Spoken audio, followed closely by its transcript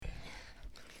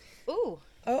Ooh.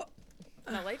 Oh.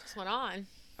 The light just went on.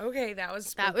 Okay, that was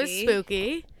spooky. That was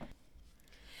spooky.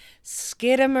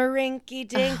 Skidamarinky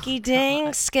dinky ding,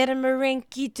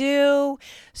 skidamarinky doo.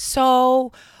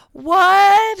 So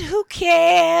what? Who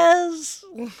cares?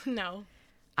 No.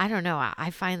 I don't know. I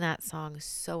find that song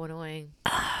so annoying.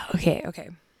 Okay.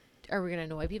 Are we going to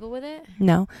annoy people with it?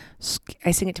 No.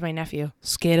 I sing it to my nephew.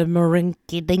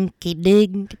 Skidamarinky dinky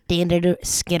ding,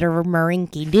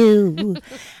 skidamarinky doo.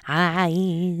 I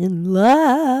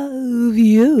love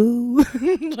you.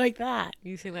 Like that.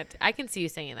 You sing that. I can see you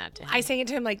singing that to him. I sang it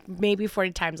to him like maybe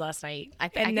 40 times last night. I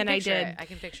and then I did. It. I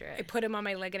can picture I it. put him on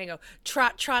my leg and I go,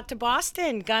 trot, trot to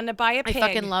Boston. Gonna buy a pig. I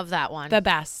fucking love that one. The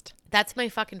best. That's my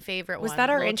fucking favorite one. Was that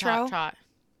our Little intro? Trot, trot.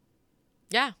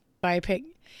 Yeah. Buy a pig.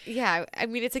 Yeah. I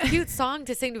mean, it's a cute song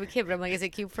to sing to a kid, but I'm like, is it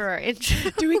cute for our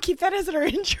intro? Do we keep that as our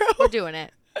intro? We're doing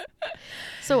it.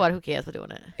 So what? Who cares? We're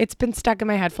doing it. It's been stuck in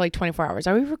my head for like 24 hours.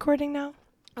 Are we recording now?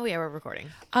 Oh, yeah, we're recording.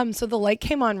 So the light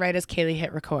came on right as Kaylee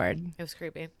hit record. It was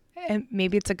creepy. And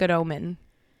maybe it's a good omen.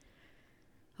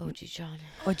 Oh, gee, John.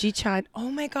 Oh, G-chan. Oh,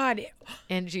 my God.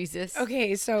 And Jesus.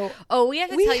 Okay, so Oh, we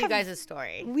have to tell you guys a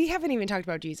story. we haven't even talked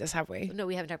about Jesus, have we? No,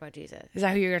 we haven't talked about Jesus. Is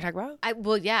that who you're going to talk about?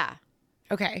 Well, yeah.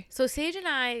 Okay. So Sage and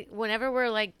I, whenever we're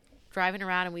like driving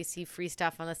around and we see free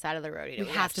stuff on the side of the road, We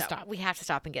have to stop. We have to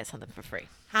stop and get something for free.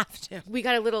 Have to. We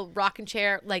got a little rocking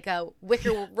chair, like a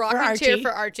wicker rocking chair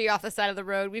for Archie off the side of the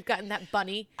road. We've gotten that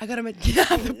bunny. I got him a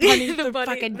the bunny, the bunny,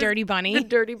 fucking dirty bunny. The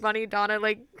dirty bunny. Donna,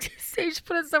 like, Sage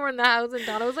put it somewhere in the house, and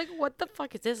Donna was like, what the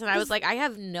fuck is this? And I was like, I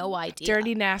have no idea.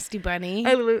 Dirty, nasty bunny.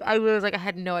 I was like, I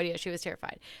had no idea. She was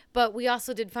terrified. But we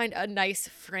also did find a nice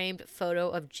framed photo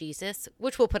of Jesus,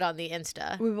 which we'll put on the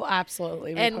Insta. We will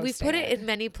absolutely. And we put it in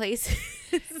many places.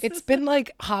 It's been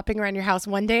like hopping around your house.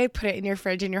 One day I put it in your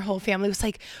fridge and your whole family was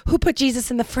like, who put Jesus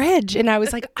in the fridge? And I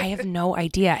was like, I have no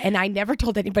idea. And I never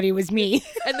told anybody it was me.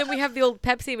 And then we have the old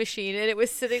Pepsi machine, and it was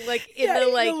sitting like in Yeah, the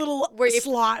in like the little where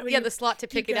slot when Yeah, you the slot to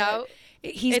pick it it. out.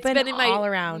 It's been in all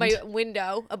around. my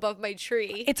window above my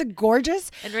tree. It's a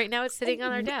gorgeous. And right now it's sitting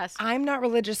on our desk. I'm not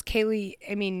religious, Kaylee.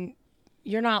 I mean,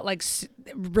 you're not like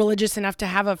religious enough to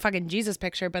have a fucking Jesus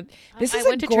picture, but this is I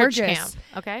went to gorgeous. church camp.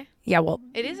 Okay. Yeah, well,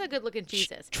 It is a good looking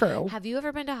Jesus. true. Have you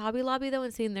ever been to Hobby Lobby though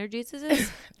and seen their Jesuses?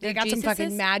 They got some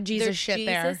fucking mad Jesus Their shit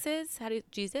there. Jesuses? How do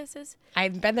Jesuses? I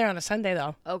haven't been there on a Sunday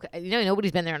though. Okay. You know,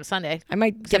 nobody's been there on a Sunday. I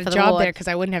might get for a the job Lord. there because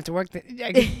I wouldn't have to work.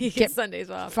 I could get Sundays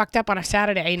off. fucked up on a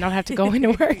Saturday and not have to go into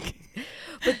work.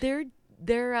 But they're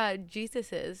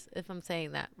Jesuses, if I'm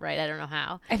saying that right. I don't know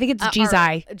how. I think it's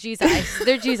Jesus. Jesus.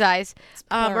 They're Jesus.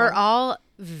 Are plural. all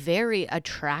very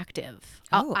attractive.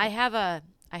 Oh. I have a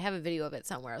video of it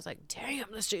somewhere. I was like, damn,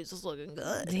 this Jesus looking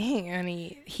good. Dang, and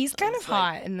he's kind of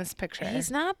hot in this picture. He's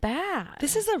not bad.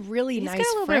 This is a really He's nice got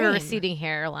a little frame. bit of a receding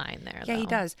hairline there. Yeah, he though.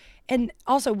 does. And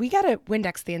also, we got to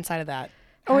Windex the inside of that.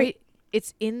 Oh wait,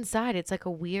 it's inside. It's like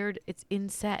a weird. It's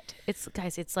inset. It's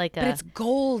guys. It's like But a. it's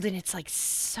gold and it's like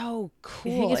so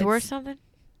cool. You think it's worth something?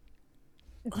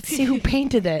 Let's see who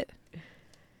painted it.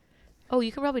 Oh,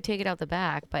 you can probably take it out the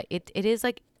back, but it is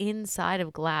like inside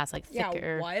of glass, like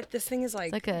thicker. Yeah, what? This thing is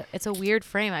like. It's a weird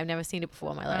frame. I've never seen it before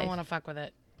in my I life. don't want to fuck with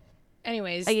it.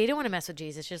 Anyways. You don't want to mess with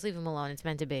Jesus. Just leave him alone. It's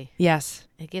meant to be. Yes.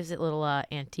 It gives it a little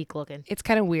antique looking. It's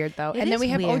kind of weird though. It And then is we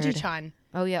have weird. Oji-chan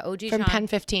Oh yeah, OG from Sean. Pen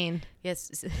 15.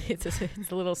 Yes, it's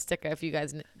a little sticker. If you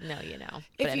guys know, you know.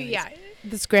 But anyways.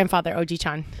 This grandfather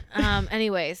Oji-chan.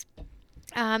 Anyways,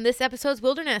 this episode's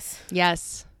Wilderness.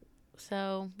 Yes.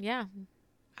 So yeah,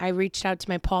 I reached out to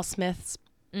my Paul Smith's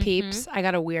peeps. I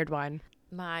got a weird one.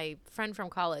 my friend from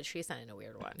college, she sent in a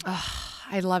weird one.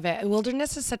 I love it.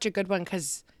 Wilderness is such a good one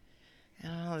because I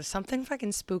don't know, there's something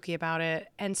fucking spooky about it.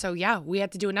 And so yeah, we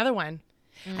had to do another one.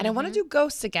 And I want to do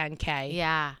ghosts again, Kay.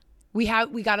 Yeah. We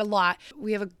got a lot.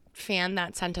 We have a fan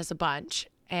that sent us a bunch,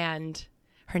 and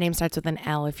her name starts with an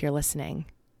L if you're listening,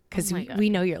 because Oh my God. we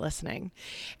know you're listening,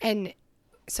 and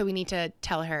so we need to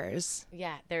tell hers.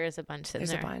 Yeah, there is a bunch sitting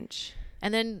There's there. a bunch.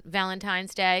 And then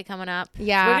Valentine's Day coming up.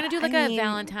 Yeah, We're going to do like I a mean-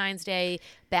 Valentine's Day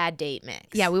bad date mix.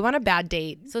 Yeah, we want a bad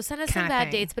date. So send us some kinda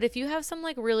bad thing. dates, but if you have some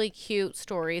like really cute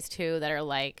stories too that are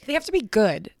like They have to be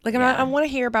good. Like Yeah. I want to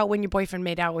hear about when your boyfriend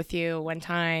made out with you one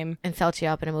time. and felt you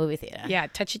up in a movie theater. Yeah,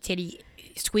 touch your titty,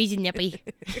 squeeze your nippy,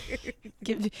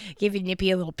 give your nippy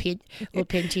a little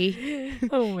pinchy.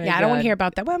 Oh my Yeah, I don't want to hear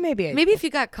about that. Well, maybe. Maybe if you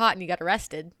got caught and you got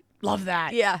arrested. Love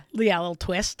that. Yeah. Yeah, a little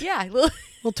twist. Yeah.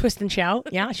 Little twist and shout.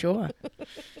 Yeah, sure.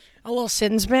 A little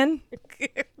sin spin.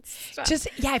 Just,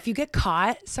 yeah, if you get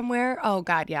caught somewhere, oh,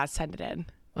 God, yeah, send it in.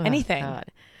 Anything. God.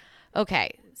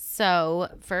 Okay. So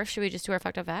first, should we just do our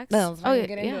fucked up facts? No, let's fucking yeah,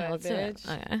 get into yeah, it, let's do it.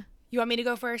 bitch. Okay. You want me to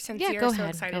go first since Yeah, you're go so ahead,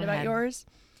 excited go about ahead. yours?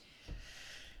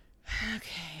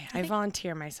 Okay, I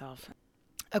volunteer myself.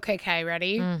 Okay, Kai,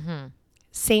 ready? Mm-hmm.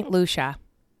 St. Lucia.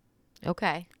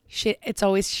 Okay. Shit, it's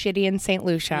always shitty in St.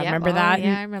 Lucia. Yep. Remember Oh, that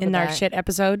yeah, I remember in our that. shit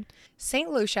episode? St.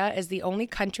 Lucia is the only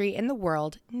country in the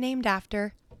world named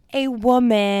after a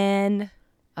woman.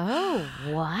 Oh,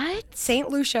 what? St.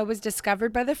 Lucia was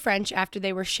discovered by the French after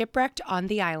they were shipwrecked on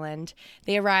the island.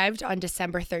 They arrived on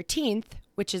December 13th,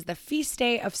 which is the feast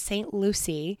day of St.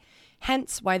 Lucy,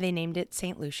 hence why they named it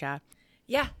St. Lucia.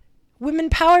 Yeah, women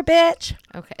power, bitch.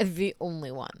 Okay. The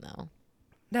only one, though.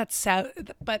 That's so,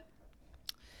 but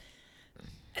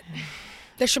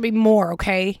there should be more,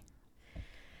 okay?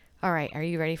 All right. Are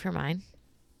you ready for mine?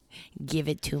 Give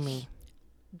it to me.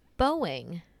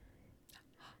 Boeing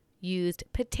used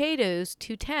potatoes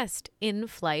to test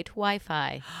in-flight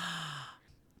Wi-Fi.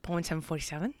 Boeing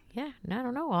 747? Yeah, I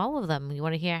don't know. All of them. You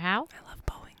want to hear how? I love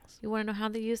Boeings. You want to know how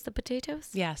they use the potatoes?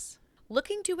 Yes.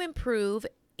 Looking to improve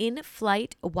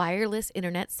in-flight wireless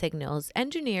internet signals,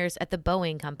 engineers at the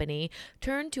Boeing company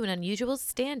turned to an unusual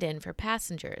stand-in for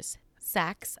passengers,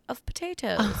 sacks of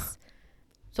potatoes.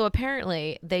 So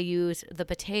apparently they use the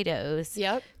potatoes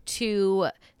Yep. to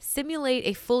simulate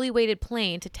a fully weighted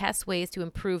plane to test ways to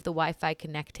improve the Wi-Fi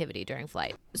connectivity during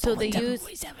flight. So they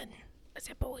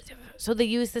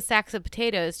use the sacks of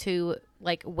potatoes to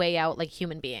like weigh out like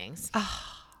human beings.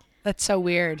 That's so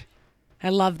weird. I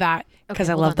love that because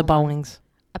Okay, I hold love on, the hold on. Boeings.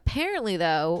 Apparently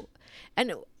though,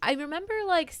 and I remember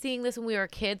like seeing this when we were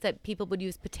kids that people would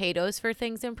use potatoes for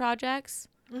things in projects.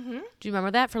 Mm-hmm. Do you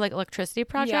remember that for like electricity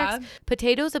projects? Yeah.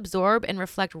 Potatoes absorb and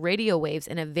reflect radio waves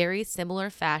in a very similar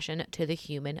fashion to the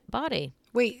human body.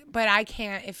 Wait, but I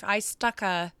can't. If I stuck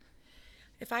a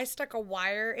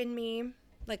wire in me,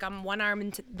 like on one arm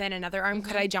and then another arm,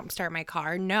 could I jumpstart my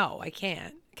car? No, I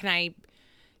can't. Can I?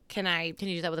 Can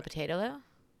you do that with a potato though?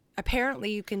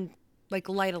 Apparently, you can like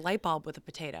light a light bulb with a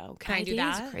potato. Can I do think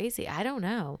that? It's crazy. I don't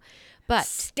know, but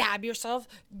Stab yourself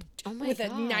Oh my with a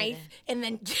God. knife and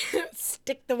then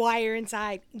stick the wire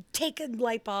inside. Take a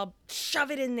light bulb,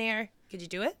 shove it in there. Could you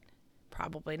do it?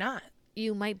 Probably not.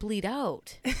 you might bleed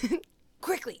out.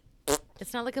 Quickly.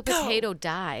 It's not like a potato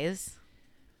dies.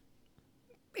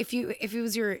 If it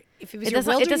was your It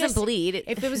wilderness, doesn't bleed.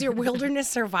 if it was your wilderness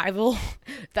survival,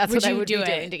 That's would what I you would do be it?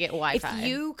 doing to get Wi-Fi. If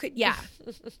you could, yeah,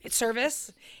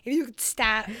 service. If you could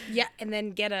and then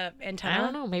get a antenna. I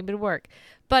don't know. Maybe it'd work.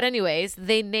 But anyways,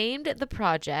 they named the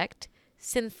project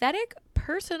Synthetic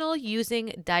Personal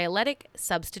Using Dialectic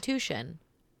Substitution,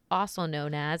 also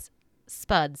known as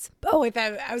SPUDS. Oh,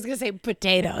 I was gonna say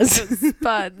potatoes.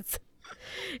 SPUDS.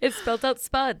 It's spelled out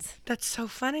SPUDS, That's so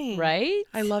funny, right?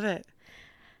 I love it.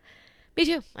 Me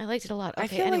too. I liked it a lot. Okay, I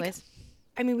feel anyways. like,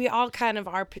 I mean, we all kind of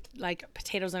are like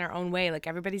potatoes in our own way. Like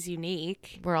everybody's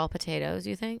unique. We're all potatoes,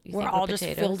 you think? You We're think all just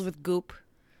potatoes? filled with goop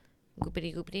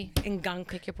Goopity goopity. and gunk.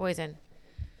 Pick your poison.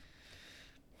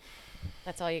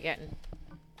 That's all you're getting.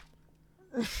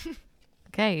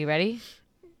 Okay, you ready?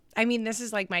 I mean, this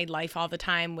is like my life all the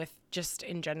time with just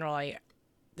in general.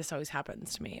 This always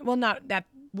happens to me. Well, not that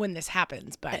when this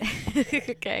happens, but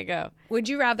Okay, go. would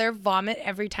you rather vomit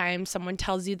every time someone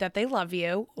tells you that they love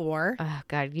you or Oh,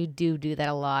 God, you do that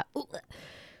a lot. Ooh.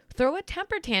 Throw a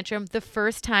temper tantrum the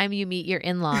first time you meet your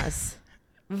in-laws.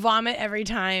 vomit every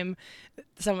time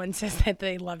someone says that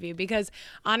they love you? Because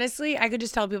honestly, I could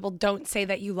just tell people don't say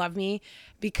that you love me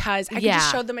because I could Yeah.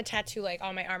 just show them a tattoo like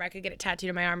on my arm. I could get it tattooed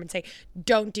on my arm and say,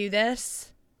 don't do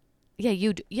this.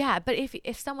 Yeah, but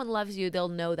if someone loves you, they'll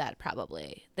know that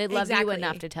probably. They love you Exactly.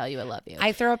 enough to tell you I love you.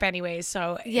 I throw up anyways,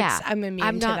 so yeah, I'm immune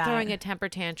I'm to not that. throwing a temper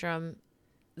tantrum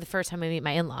the first time I meet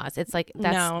my in-laws. It's like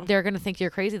No. they're gonna think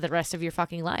you're crazy the rest of your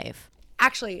fucking life.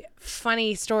 Actually,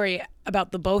 funny story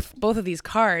about the both of these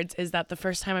cards is that the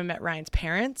first time I met Ryan's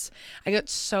parents, I got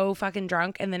so fucking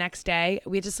drunk, and the next day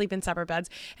we had to sleep in separate beds,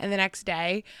 and the next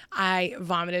day I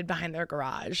vomited behind their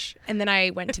garage, and then I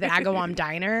went to the Agawam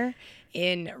Diner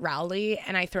in Rowley,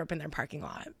 and I threw up in their parking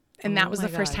lot, and that was my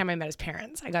the first God. time I met his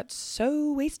parents. I got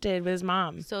so wasted with his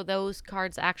mom. So those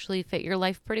cards actually fit your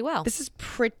life pretty well. This is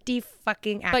pretty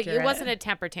fucking But accurate. it wasn't a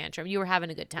temper tantrum. You were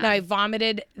having a good time. No, I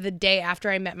vomited the day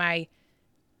after I met my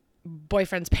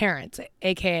boyfriend's parents,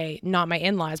 aka not my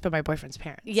in-laws, but my boyfriend's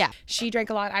parents. Yeah. She drank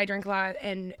a lot, I drank a lot,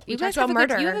 and we You talked guys have about a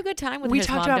good- murder. you have a good time with we his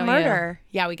talked mom, about don't you? murder.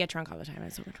 Yeah, we get drunk all the time.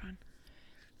 It's so much fun.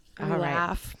 And we All right.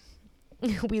 laugh.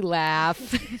 We laugh.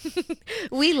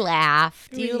 We laugh.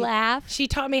 Do you We- laugh? She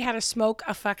taught me how to smoke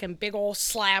a fucking big old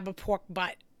slab of pork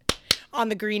butt on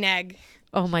the green egg.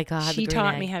 Oh my God. She the green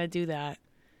taught egg. me how to do that.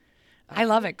 I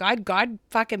love it. God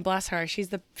fucking bless her. She's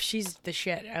the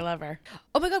shit. I love her.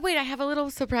 Oh my God, wait, I have a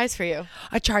little surprise for you.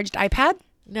 A charged iPad?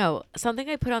 No, something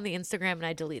I put on the Instagram and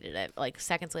I deleted it like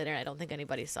seconds later. And I don't think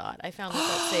anybody saw it. I found this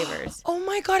at Savers. Oh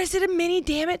my God, is it a mini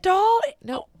Damn It doll?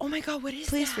 No. Oh my God, what is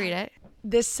Please that? read it.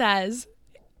 This says,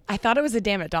 I thought it was a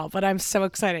Damn It doll, but I'm so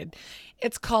excited.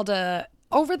 It's called a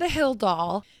Over the Hill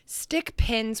doll. Stick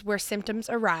pins where symptoms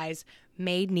arise.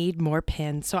 May need more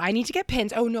pins. So I need to get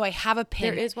pins. Oh no, I have a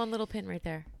pin. There is one little pin right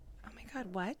there. Oh my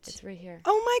God, what? It's right here.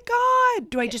 Oh my God.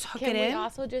 Do I just hook Can it we in?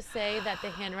 also just say that the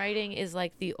handwriting is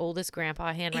like the oldest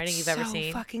grandpa handwriting It's you've ever so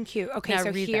seen? fucking cute. Okay, Now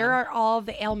so read here them. are all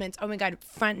the ailments. Oh my God,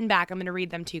 front and back. I'm going to read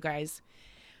them to you guys.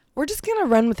 We're just going to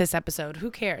run with this episode.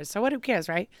 Who cares? So what, who cares,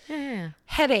 right? Yeah.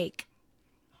 Headache,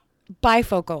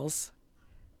 bifocals,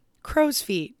 crow's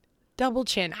feet, double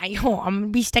chin. I'm going to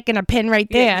be sticking a pin right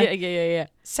there. Yeah.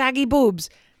 Saggy boobs.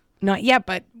 Not yet,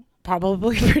 but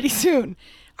probably pretty soon.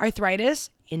 Arthritis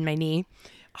in my knee.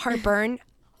 Heartburn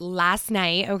last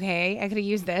night. Okay, I could have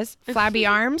used this. Flabby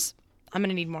arms. I'm going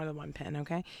to need more than one pin,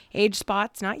 okay? Age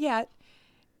spots. Not yet.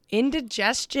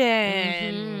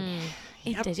 Indigestion.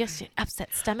 Indigestion, upset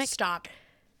stomach. Stop.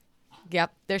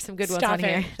 Yep, there's some good ones Stop on it.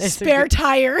 here. There's some Spare good-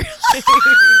 tire.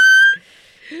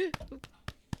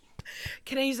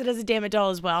 Can I use it as a Damn It doll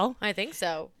as well? I think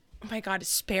so. Oh my God,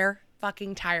 spare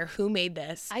fucking tire. Who made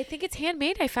this? I think it's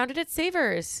handmade. I found it at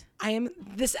Savers. I've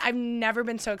never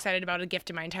been so excited about a gift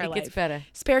in my entire It life. gets better.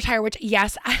 Spare tire, which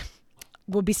yes, I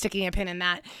will be sticking a pin in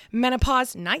that.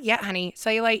 Menopause, not yet, honey.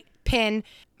 Cellulite, pin,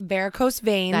 varicose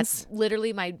veins. That's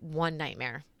literally my one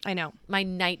nightmare. I know. My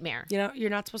nightmare. You know, you're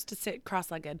not supposed to sit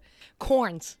cross-legged.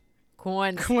 Corns.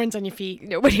 Corns. Corns on your feet.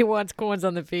 Nobody wants corns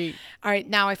on the feet. All right,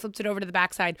 now I flipped it over to the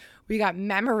backside. We got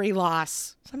memory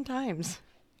loss. Sometimes.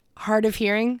 Hard of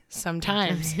hearing.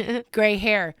 Sometimes. Gray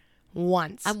hair.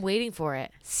 Once. I'm waiting for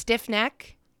it. Stiff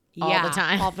neck. All the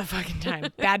time. All the fucking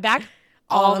time. Bad back.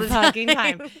 All the fucking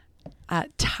time.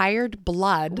 Tired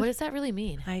blood. What does that really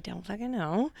mean? I don't fucking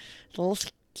know. A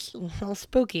little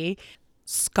spooky.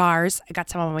 Scars. I got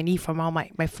some on my knee from all my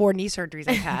 4 knee surgeries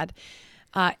I've had.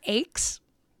 Aches.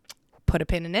 Put a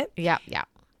pin in it. Yeah.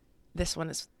 This one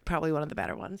is probably one of the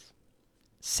better ones.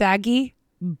 Saggy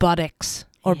buttocks.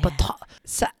 Or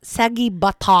saggy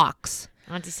buttocks.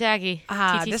 Auntie Saggy.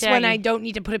 This one I don't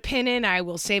need to put a pin in. I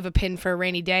will save a pin for a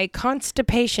rainy day.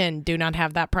 Constipation. Do not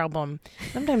have that problem.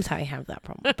 Sometimes I have that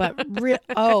problem. But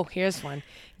here's one.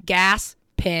 Gas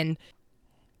pin.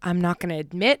 I'm not going to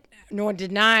admit nor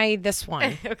deny this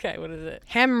one. Okay, what is it?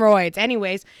 Hemorrhoids.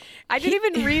 Anyways. I didn't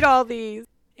even read all these.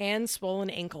 And swollen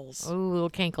ankles. Oh, little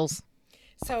cankles.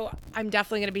 So I'm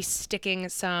definitely going to be sticking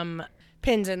some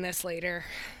pins in this later.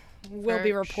 We'll For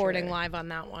be reporting sure. live on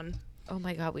that one. Oh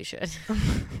my God, we should. All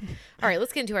right,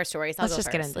 let's get into our stories. Let's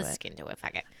just get into Let's it. get into it.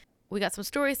 Fuck it. We got some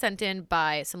stories sent in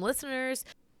by some listeners.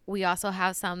 We also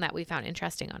have some that we found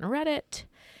interesting on Reddit.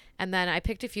 And then I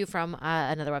picked a few from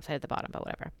another website at the bottom, but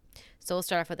whatever. So we'll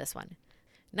start off with this one.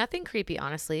 Nothing creepy,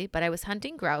 honestly, but I was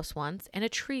hunting grouse once and a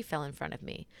tree fell in front of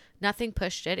me. Nothing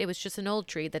pushed it. It was just an old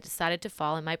tree that decided to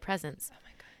fall in my presence. Oh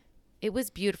my God. It was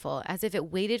beautiful, as if it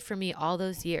waited for me all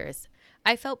those years.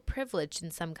 I felt privileged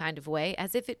in some kind of way,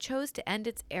 as if it chose to end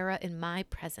its era in my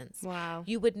presence. Wow.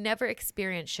 You would never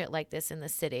experience shit like this in the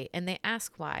city, and they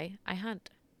ask why I hunt.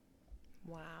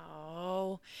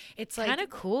 Wow. It's like, Kind of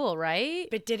cool, right?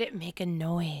 but did it make a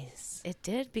noise? It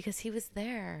did, because he was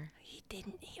there. He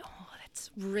didn't. Oh, that's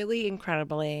really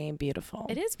incredibly beautiful.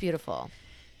 It is beautiful.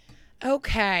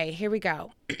 Okay, here we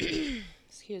go.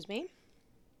 Excuse me.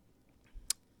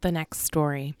 The next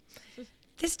story.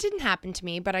 This didn't happen to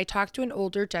me, but I talked to an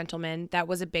older gentleman that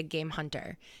was a big game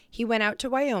hunter. He went out to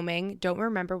Wyoming, don't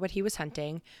remember what he was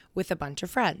hunting, with a bunch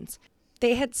of friends.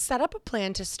 They had set up a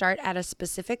plan to start at a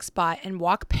specific spot and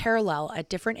walk parallel at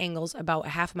different angles about a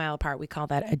half mile apart. We call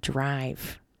that a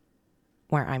drive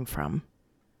where I'm from.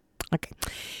 Okay.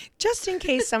 Just in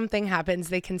case something happens,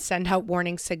 they can send out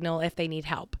warning signal if they need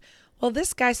help. Well,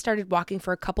 this guy started walking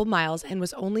for a couple miles and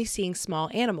was only seeing small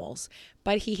animals,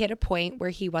 but he hit a point where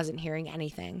he wasn't hearing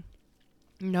anything.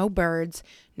 No birds,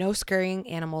 no scurrying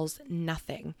animals,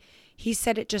 nothing. He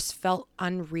said it just felt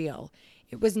unreal.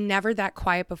 It was never that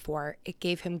quiet before. It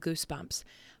gave him goosebumps.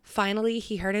 Finally,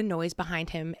 he heard a noise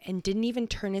behind him and didn't even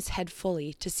turn his head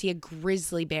fully to see a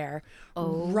grizzly bear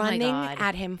running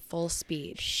at him full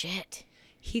speed. Shit.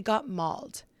 He got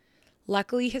mauled.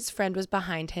 Luckily, his friend was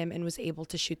behind him and was able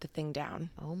to shoot the thing down.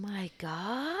 Oh my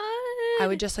God. I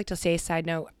would just like to say a side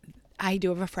note. I do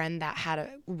have a friend that had a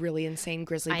really insane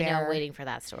grizzly bear. I know, waiting for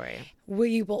that story.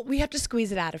 We have to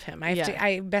squeeze it out of him. I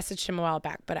messaged him a while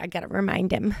back, but I got to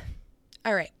remind him.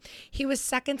 All right. He was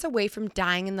seconds away from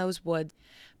dying in those woods,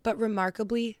 but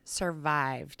remarkably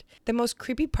survived. The most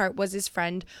creepy part was his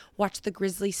friend watched the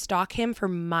grizzly stalk him for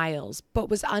miles, but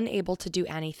was unable to do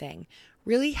anything.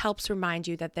 Really helps remind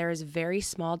you that there is very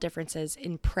small differences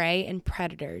in prey and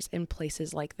predators in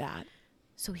places like that.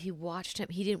 So he watched him.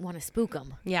 He didn't want to spook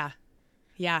him. Yeah.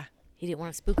 Yeah. He didn't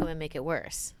want to spook him and make it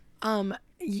worse.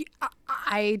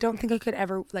 I don't think I could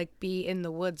ever like be in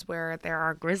the woods where there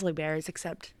are grizzly bears,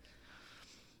 except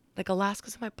like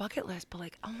Alaska's on my bucket list, but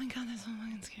like, oh my God, that's so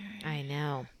fucking scary. I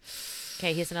know.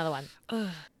 Okay, here's another one.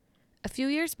 A few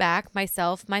years back,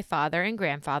 myself, my father, and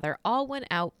grandfather all went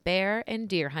out bear and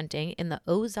deer hunting in the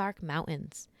Ozark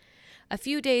Mountains. A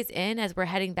few days in, as we're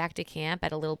heading back to camp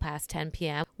at a little past 10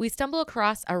 p.m., we stumble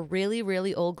across a really,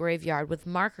 really old graveyard with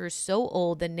markers so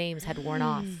old the names had worn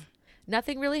off.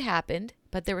 Nothing really happened,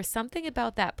 but there was something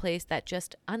about that place that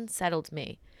just unsettled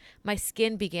me. My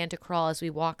skin began to crawl as we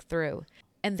walked through,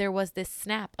 and there was this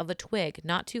snap of a twig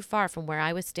not too far from where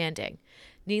I was standing.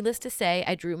 Needless to say,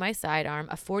 I drew my sidearm,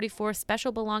 a .44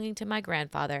 special belonging to my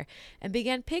grandfather, and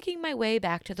began picking my way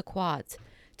back to the quads.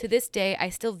 To this day, I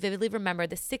still vividly remember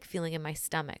the sick feeling in my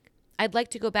stomach. I'd like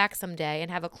to go back someday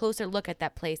and have a closer look at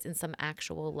that place in some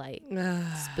actual light.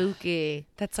 Spooky.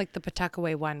 That's like the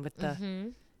Pawtuckaway one with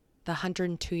the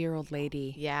 102-year-old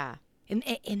lady. Yeah. In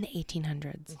the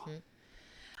 1800s.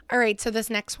 All right, so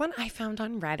this next one I found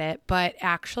on Reddit, but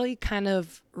actually kind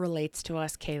of relates to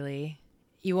us, Kaylee.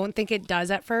 You won't think it does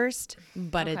at first,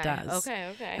 but it does.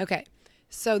 Okay.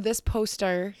 So this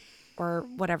poster, or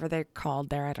whatever they're called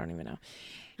there, I don't even know.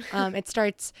 It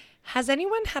starts, has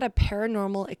anyone had a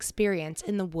paranormal experience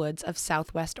in the woods of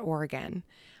Southwest Oregon?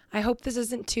 I hope this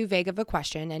isn't too vague of a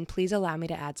question, and please allow me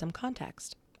to add some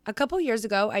context. A couple years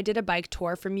ago, I did a bike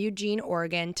tour from Eugene,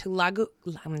 Oregon to I'm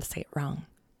going to say it wrong.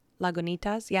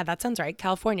 Lagunitas? Yeah, that sounds right.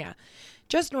 California.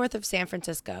 Just north of San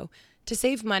Francisco. To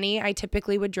save money, I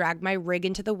typically would drag my rig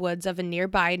into the woods of a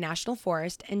nearby national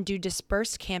forest and do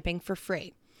dispersed camping for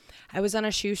free. I was on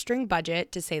a shoestring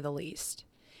budget, to say the least.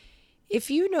 If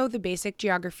you know the basic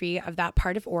geography of that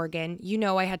part of Oregon, you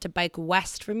know I had to bike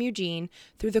west from Eugene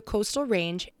through the coastal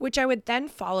range, which I would then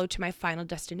follow to my final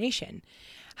destination.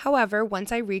 However,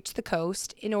 once I reached the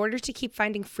coast, in order to keep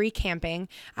finding free camping,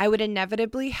 I would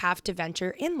inevitably have to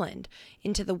venture inland,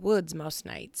 into the woods most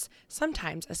nights,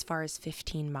 sometimes as far as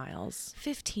 15 miles.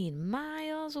 15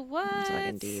 miles? What? That's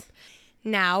fucking deep.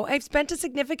 Now, I've spent a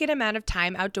significant amount of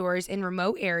time outdoors in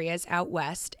remote areas out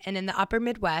west and in the upper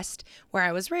Midwest where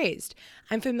I was raised.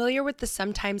 I'm familiar with the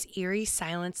sometimes eerie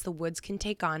silence the woods can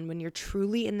take on when you're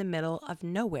truly in the middle of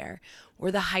nowhere,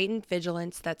 or the heightened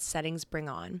vigilance that settings bring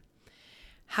on.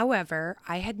 However,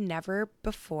 I had never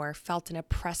before felt an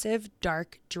oppressive,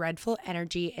 dark, dreadful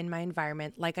energy in my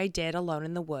environment like I did alone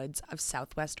in the woods of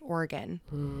Southwest Oregon.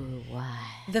 Ooh, what?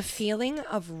 The feeling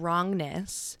of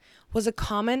wrongness was a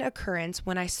common occurrence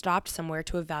when I stopped somewhere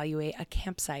to evaluate a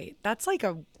campsite. That's like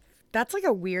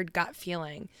a weird gut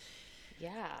feeling.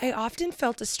 Yeah. I often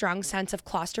felt a strong sense of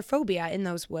claustrophobia in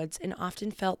those woods and often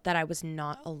felt that I was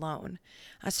not alone.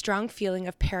 A strong feeling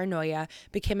of paranoia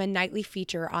became a nightly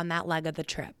feature on that leg of the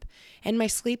trip, and my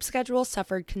sleep schedule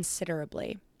suffered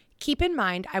considerably. Keep in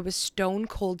mind, I was stone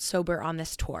cold sober on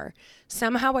this tour.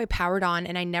 Somehow I powered on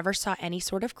and I never saw any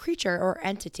sort of creature or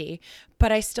entity,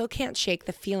 but I still can't shake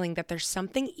the feeling that there's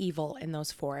something evil in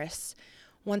those forests.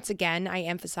 Once again, I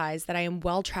emphasize that I am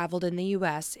well-traveled in the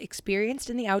U.S., experienced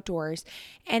in the outdoors,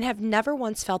 and have never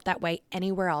once felt that way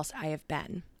anywhere else I have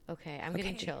been. Okay, I'm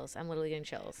getting chills. I'm literally getting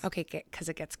chills. Okay, because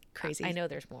it gets crazy. I know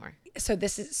there's more. So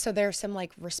there are some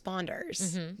like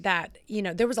responders that,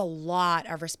 there was a lot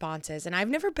of responses, and I've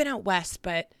never been out west,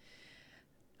 but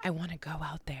I want to go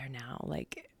out there now.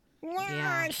 Like,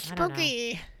 Yeah, it's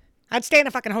spooky. I'd stay in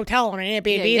a fucking hotel on an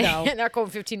Airbnb though. They're going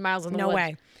 15 miles in the No woods.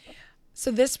 way. So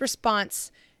this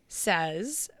response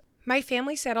says, my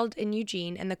family settled in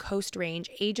Eugene and the Coast Range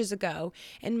ages ago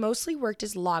and mostly worked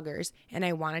as loggers, and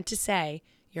I wanted to say,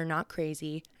 you're not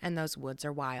crazy, and those woods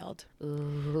are wild.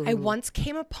 Ooh. I once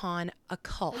came upon a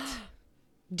cult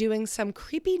doing some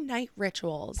creepy night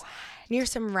rituals near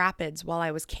some rapids while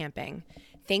I was camping.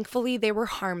 Thankfully, they were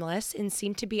harmless and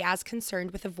seemed to be as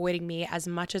concerned with avoiding me as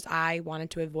much as I wanted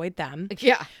to avoid them.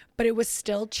 Yeah. But it was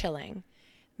still chilling.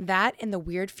 That and the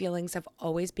weird feelings of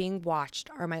always being watched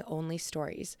are my only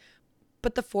stories.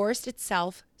 But the forest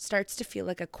itself starts to feel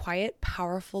like a quiet,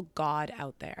 powerful God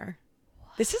out there.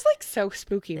 This is like so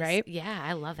spooky, right? Yeah,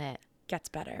 I love it. Gets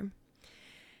better.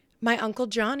 My Uncle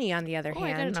Johnny, on the other hand.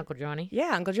 I got an Uncle Johnny.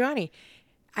 Yeah, Uncle Johnny.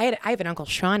 I have an Uncle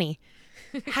Shawnee.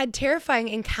 Had terrifying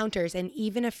encounters and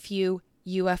even a few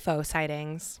UFO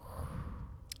sightings.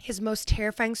 His most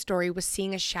terrifying story was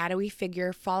seeing a shadowy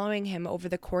figure following him over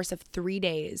the course of 3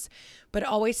 days, but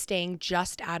always staying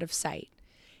just out of sight.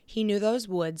 He knew those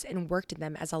woods and worked in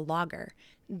them as a logger,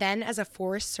 then as a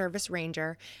Forest Service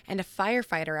ranger and a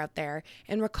firefighter out there,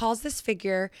 and recalls this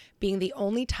figure being the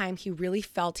only time he really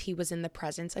felt he was in the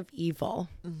presence of evil.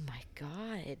 Oh my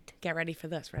God. Get ready for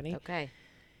this. Ready? Okay.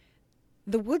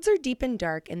 The woods are deep and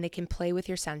dark, and they can play with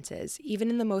your senses,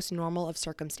 even in the most normal of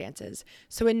circumstances.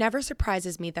 So it never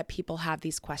surprises me that people have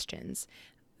these questions.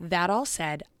 That all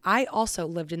said, I also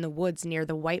lived in the woods near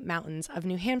the White Mountains of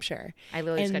New Hampshire. I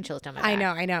literally just got chills down my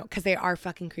back. I know, because they are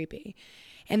fucking creepy.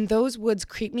 And those woods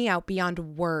creep me out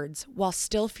beyond words, while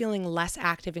still feeling less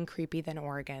active and creepy than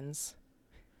Oregon's.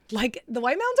 Like, the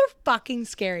White Mountains are fucking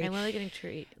scary. I'm literally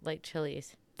getting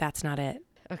chilies. That's not it.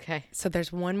 Okay. So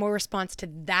there's one more response to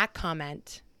that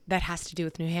comment that has to do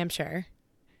with New Hampshire.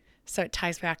 So it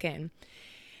ties back in.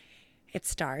 It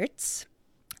starts,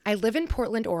 I live in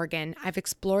Portland, Oregon. I've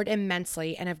explored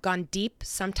immensely and have gone deep,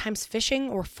 sometimes fishing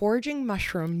or foraging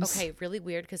mushrooms. Okay, really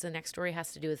weird because the next story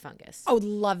has to do with fungus. Oh,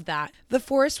 love that. The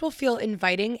forest will feel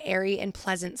inviting, airy, and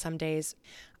pleasant some days.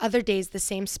 Other days, the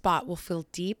same spot will feel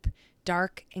deep,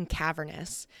 dark, and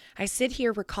cavernous. I sit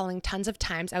here recalling tons of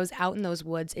times I was out in those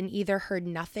woods and either heard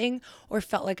nothing or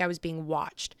felt like I was being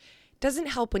watched. Doesn't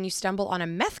help when you stumble on a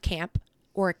meth camp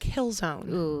or a kill zone.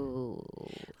 Ooh.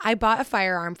 I bought a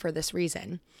firearm for this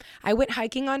reason. I went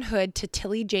hiking on Hood to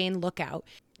Tilly Jane Lookout.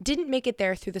 Didn't make it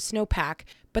there through the snowpack,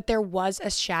 but there was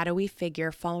a shadowy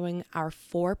figure following our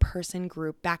 4-person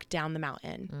group back down the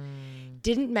mountain.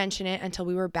 Didn't mention it until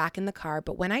we were back in the car,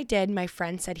 but when I did, my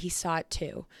friend said he saw it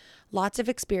too. Lots of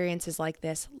experiences like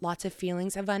this, lots of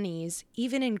feelings of unease,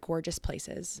 even in gorgeous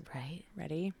places. Right.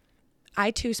 Ready?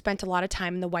 I too spent a lot of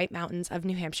time in the White Mountains of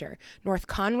New Hampshire, North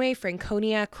Conway,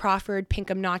 Franconia, Crawford,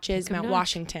 Pinkham Notches, Mount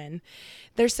Washington.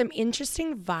 There's some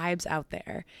interesting vibes out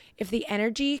there. If the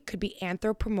energy could be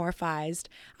anthropomorphized,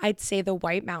 I'd say the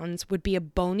White Mountains would be a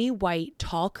bony white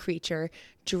tall creature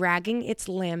dragging its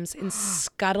limbs and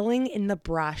scuttling in the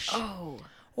brush. Oh.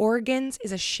 Oregon's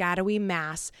is a shadowy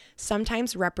mass,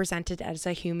 sometimes represented as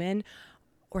a human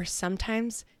or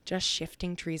sometimes just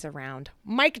shifting trees around.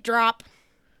 Mic drop.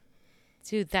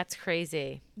 Dude, that's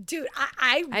crazy. Dude,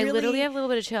 I literally have a little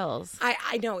bit of chills.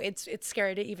 I know it's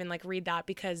scary to even like read that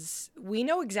because we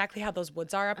know exactly how those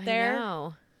woods are up there. I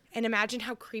know. And imagine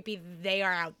how creepy they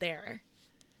are out there.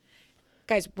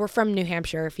 Guys, we're from New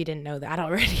Hampshire if you didn't know that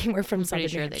already. We're from Pretty southern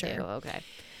sure New Hampshire. they do. Okay.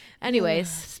 Anyways,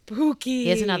 Spooky.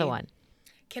 here's another one.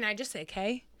 Can I just say,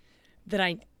 Kay, that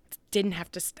I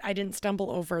didn't stumble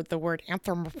over the word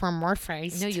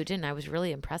anthropomorphized. No, you didn't. I was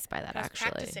really impressed by that, I was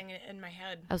actually. practicing it in my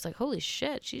head. I was like, holy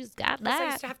shit, she's got I that.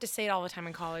 used to have to say it all the time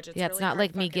in college. It's Yeah, it's really not hard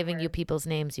like me fucking giving you word. people's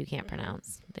names you can't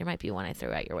pronounce. There might be one I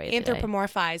threw out your way today.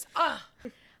 Anthropomorphize.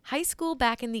 High school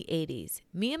back in the 80s.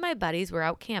 Me and my buddies were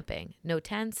out camping. No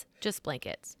tents, just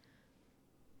blankets.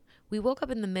 We woke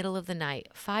up in the middle of the night.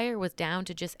 Fire was down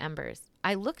to just embers.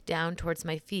 I look down towards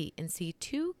my feet and see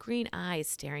 2 green eyes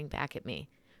staring back at me.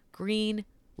 Green,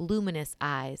 luminous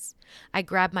eyes. I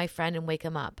grab my friend and wake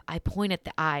him up. I point at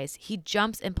the eyes. He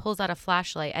jumps and pulls out a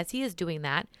flashlight. As he is doing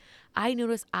that, I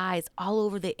notice eyes all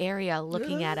over the area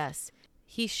looking at us.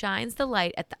 He shines the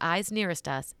light at the eyes nearest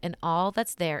us, and all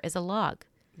that's there is a log.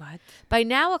 What? By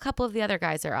now, a couple of the other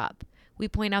guys are up. We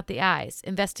point out the eyes.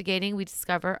 Investigating, we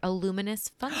discover a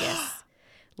luminous fungus.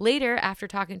 Later, after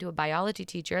talking to a biology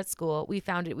teacher at school, we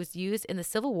found it was used in the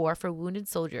Civil War for wounded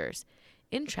soldiers.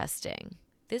 Interesting.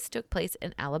 This took place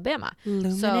in Alabama.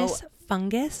 Luminous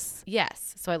fungus?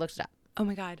 Yes. So I looked it up. Oh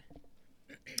my God.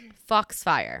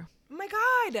 Foxfire. Oh my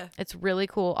God. It's really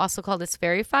cool. Also called as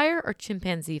fairy fire or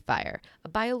chimpanzee fire. A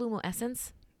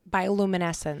bioluminescence.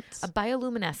 Bioluminescence. A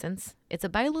bioluminescence. It's a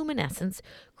bioluminescence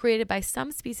created by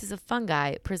some species of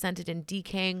fungi presented in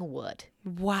decaying wood.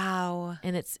 Wow.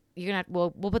 And it's, you're gonna have,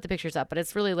 we'll put the pictures up, but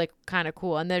it's really like kind of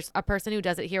cool. And there's a person who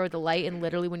does it here with the light, and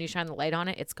literally when you shine the light on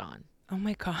it, it's gone. Oh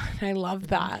my God. I love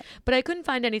that. But I couldn't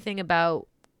find anything about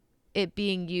it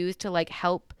being used to like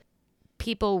help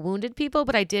wounded people,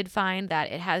 but I did find that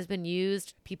it has been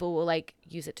used. People will like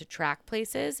use it to track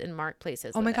places and mark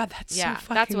places. Oh my with God, it. that's so that's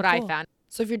fucking what I cool. found.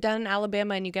 So if you're down in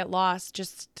Alabama and you get lost,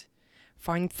 just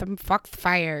find some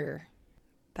foxfire.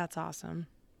 That's awesome.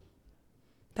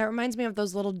 That reminds me of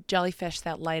those little jellyfish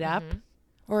that light up.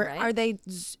 Or Right. are they,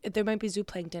 there might be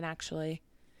zooplankton actually.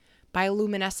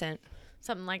 Bioluminescent.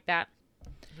 Something like that.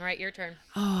 All right, your turn.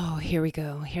 Oh, here we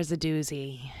go. Here's a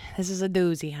doozy. This is a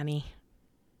doozy, honey.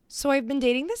 So I've been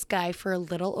dating this guy for a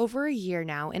little over a year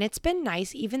now, and it's been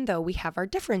nice even though we have our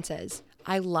differences.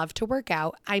 I love to work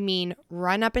out. I mean,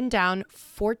 run up and down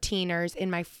 14ers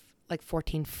in my like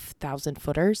 14,000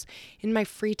 footers in my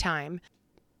free time.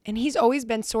 And he's always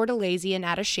been sort of lazy and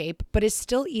out of shape, but is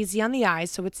still easy on the eyes,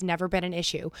 so it's never been an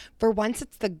issue. For once,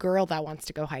 it's the girl that wants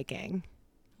to go hiking.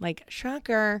 Like,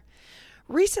 shocker.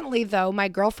 Recently, though, my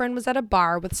girlfriend was at a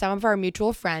bar with some of our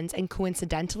mutual friends and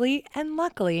coincidentally and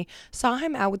luckily saw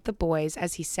him out with the boys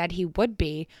as he said he would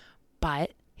be,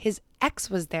 but his ex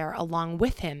was there along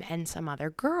with him and some other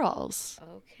girls.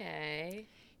 Okay.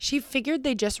 She figured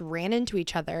they just ran into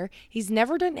each other. He's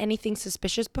never done anything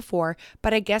suspicious before,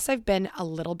 but I guess I've been a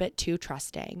little bit too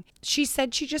trusting. She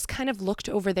said she just kind of looked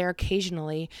over there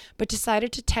occasionally, but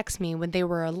decided to text me when they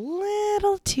were a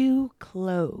little too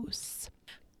close.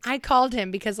 I called him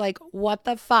because, like, what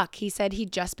the fuck? He said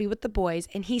he'd just be with the boys,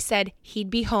 and he said he'd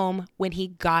be home when he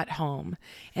got home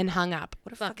and hung up.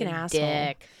 What a fucking asshole.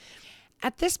 Dick.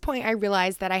 At this point, I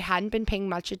realized that I hadn't been paying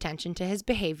much attention to his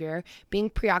behavior, being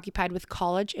preoccupied with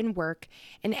college and work,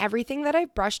 and everything that I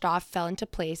brushed off fell into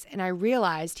place, and I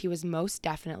realized he was most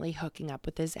definitely hooking up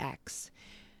with his ex.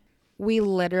 We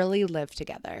literally lived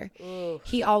together. Ooh.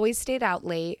 He always stayed out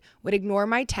late, would ignore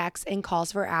my texts and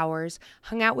calls for hours,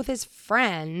 hung out with his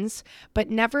friends, but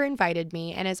never invited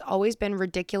me, and has always been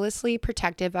ridiculously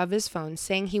protective of his phone,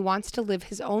 saying he wants to live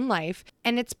his own life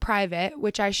and it's private,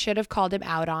 which I should have called him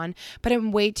out on, but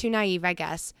I'm way too naive, I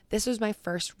guess. This was my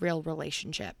first real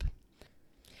relationship.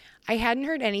 I hadn't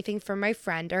heard anything from my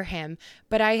friend or him,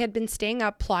 but I had been staying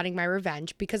up plotting my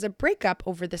revenge because a breakup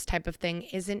over this type of thing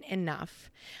isn't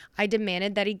enough. I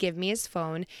demanded that he give me his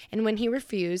phone, and when he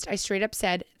refused, I straight up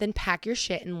said, then pack your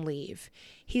shit and leave.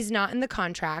 He's not in the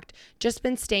contract, just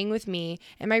been staying with me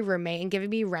and my roommate and giving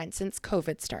me rent since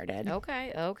COVID started.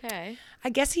 Okay. I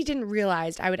guess he didn't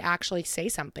realize I would actually say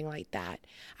something like that.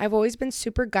 I've always been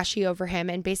super gushy over him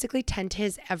and basically tend to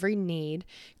his every need.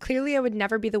 Clearly, I would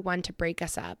never be the one to break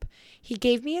us up. He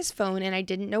gave me his phone and I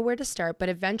didn't know where to start, but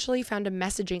eventually found a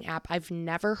messaging app I've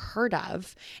never heard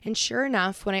of. And sure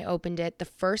enough, when I opened it, the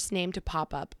first name to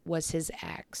pop up was his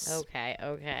ex.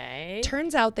 Okay.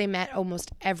 Turns out they met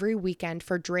almost every weekend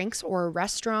for drinks or a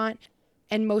restaurant,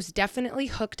 and most definitely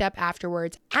hooked up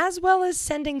afterwards, as well as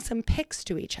sending some pics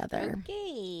to each other.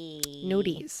 Okay.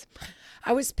 Nudies.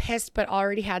 I was pissed, but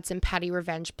already had some petty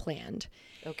revenge planned.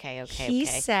 Okay. He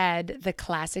said the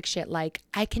classic shit like,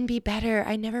 I can be better.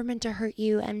 I never meant to hurt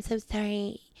you. I'm so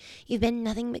sorry. You've been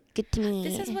nothing but good to me.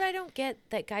 This is what I don't get,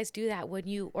 that guys do that when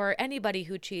you, or anybody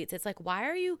who cheats. It's like, why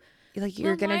are you... Like,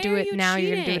 you're going to do it now,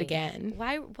 you're going to do it again.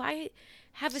 Why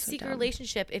have a secret dumb.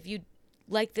 relationship if you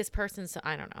like this person? So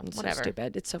I don't know. It's whatever. so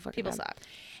stupid. It's so fucking People dumb. suck.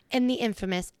 And the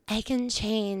infamous, I can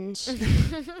change.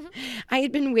 I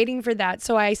had been waiting for that,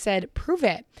 so I said, prove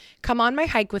it. Come on my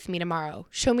hike with me tomorrow.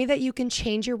 Show me that you can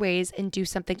change your ways and do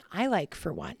something I like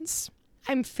for once.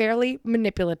 I'm fairly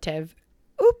manipulative.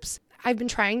 Oops. I've been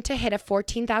trying to hit a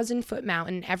 14,000 foot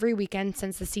mountain every weekend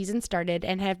since the season started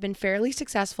and have been fairly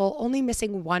successful, only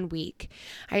missing 1 week.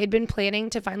 I had been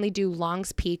planning to finally do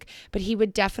Long's Peak, but he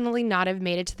would definitely not have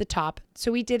made it to the top,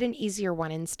 so we did an easier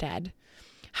one instead.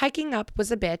 Hiking up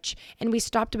was a bitch, and we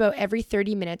stopped about every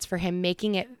 30 minutes for him,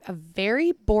 making it a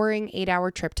very boring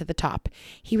 8-hour trip to the top.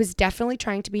 He was definitely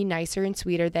trying to be nicer and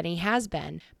sweeter than he has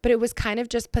been, but it was kind of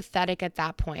just pathetic at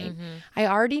that point. I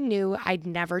already knew I'd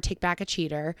never take back a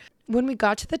cheater. When we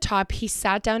got to the top, he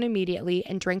sat down immediately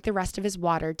and drank the rest of his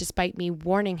water, despite me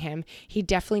warning him he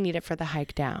definitely needed it for the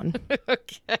hike down.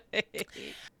 Okay.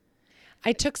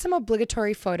 I took some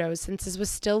obligatory photos since this was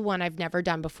still one I've never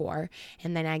done before,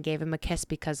 and then I gave him a kiss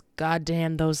because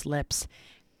goddamn those lips,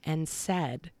 and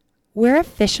said, we're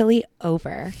officially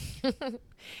over.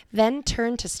 Then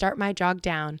turned to start my jog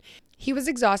down. He was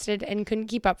exhausted and couldn't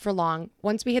keep up for long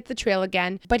once we hit the trail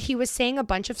again, but he was saying a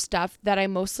bunch of stuff that I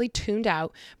mostly tuned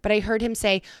out, but I heard him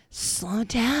say, slow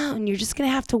down, you're just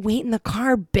gonna have to wait in the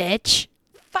car, bitch.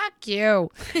 Fuck you.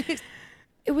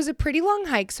 It was a pretty long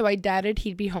hike, so I doubted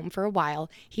he'd be home for a while.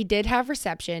 He did have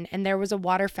reception, and there was a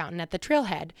water fountain at the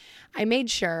trailhead. I made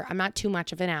sure I'm not too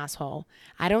much of an asshole.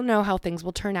 I don't know how things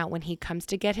will turn out when he comes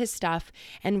to get his stuff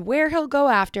and where he'll go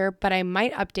after, but I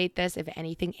might update this if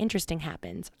anything interesting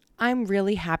happens. I'm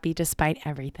really happy despite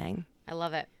everything. I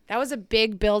love it. That was a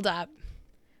big build-up.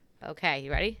 Okay,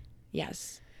 you ready?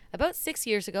 Yes. About 6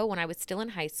 years ago, when I was still in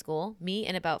high school, me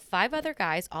and about 5 other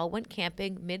guys all went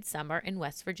camping midsummer in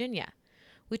West Virginia.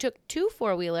 We took 2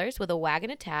 4-wheelers with a wagon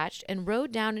attached and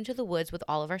rode down into the woods with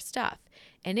all of our stuff.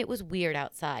 And it was weird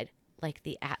outside, like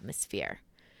the atmosphere.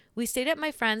 We stayed at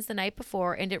my friend's the night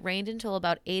before and it rained until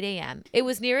about 8 a.m. It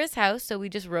was near his house, so we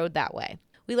just rode that way.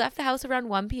 We left the house around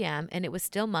 1 p.m. and it was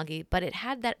still muggy, but it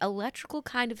had that electrical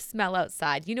kind of smell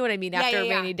outside. You know what I mean? After a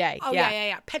rainy day. Oh,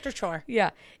 yeah. Petrichor.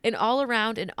 Yeah. And all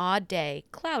around an odd day,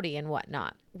 cloudy and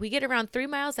whatnot. We get around 3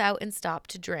 miles out and stop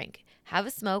to drink, have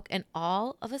a smoke, and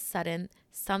all of a sudden,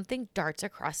 something darts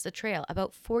across the trail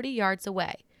about 40 yards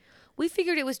away. We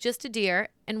figured it was just a deer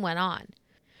and went on.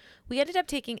 We ended up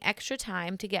taking extra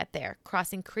time to get there,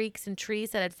 crossing creeks and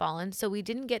trees that had fallen, so we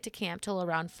didn't get to camp till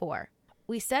around 4.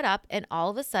 We set up, and all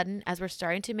of a sudden, as we're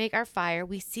starting to make our fire,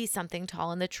 we see something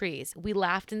tall in the trees. We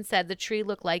laughed and said the tree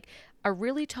looked like a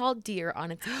really tall deer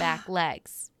on its back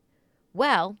legs.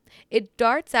 Well, it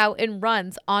darts out and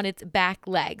runs on its back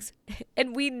legs,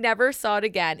 and we never saw it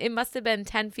again. It must have been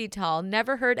 10 feet tall.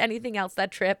 Never heard anything else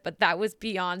that trip, but that was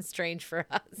beyond strange for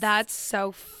us. That's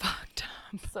so fucked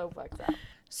up. So fucked up.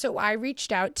 So I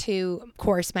reached out to, of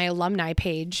course, my alumni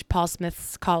page, Paul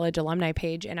Smith's college alumni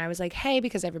page. And I was like, hey,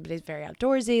 because everybody's very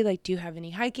outdoorsy. Like, do you have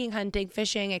any hiking, hunting,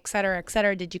 fishing, et cetera, et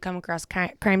cetera? Did you come across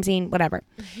crime scene? Whatever.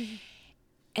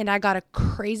 And I got a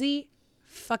crazy,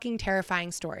 fucking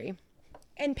terrifying story.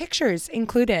 And pictures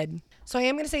included. So I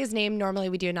am going to say his name. Normally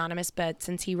we do anonymous, but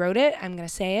since he wrote it, I'm going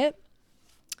to say it.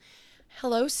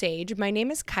 Hello, Sage. My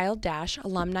name is Kyle Dash,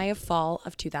 alumni of fall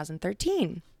of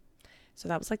 2013. So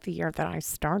that was like the year that I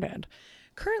started.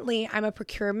 Currently, I'm a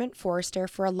procurement forester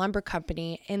for a lumber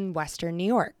company in Western New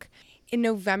York. In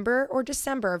November or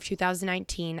December of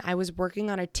 2019, I was working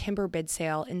on a timber bid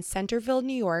sale in Centerville,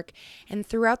 New York, and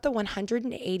throughout the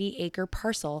 180-acre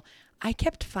parcel, I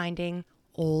kept finding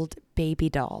old baby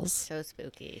dolls. So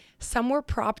spooky. Some were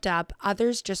propped up,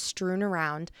 others just strewn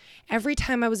around. Every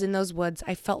time I was in those woods,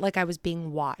 I felt like I was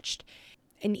being watched.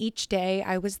 And each day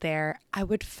I was there, I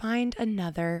would find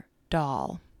another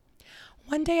doll.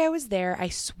 One day I was there, I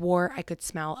swore I could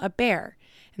smell a bear.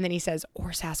 And then he says,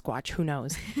 or Sasquatch, who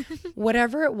knows?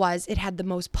 Whatever it was, it had the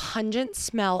most pungent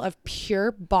smell of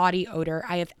pure body odor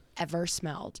I have ever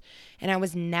smelled. And I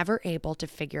was never able to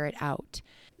figure it out.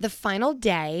 The final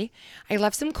day, I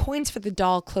left some coins for the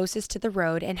doll closest to the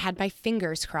road and had my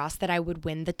fingers crossed that I would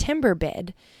win the timber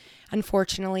bid.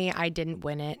 Unfortunately, I didn't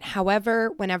win it.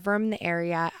 However, whenever I'm in the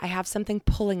area, I have something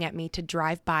pulling at me to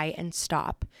drive by and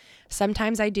stop.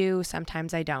 Sometimes I do,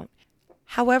 sometimes I don't.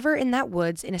 However, in that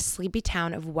woods in a sleepy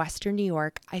town of Western New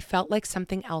York, I felt like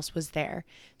something else was there.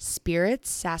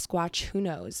 Spirits, Sasquatch, who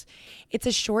knows? It's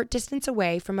a short distance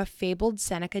away from a fabled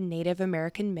Seneca Native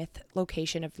American myth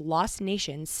location of Lost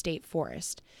Nations State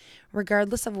Forest.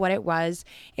 Regardless of what it was,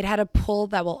 it had a pull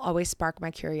that will always spark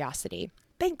my curiosity.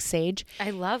 Thanks, Sage. I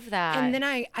love that. And then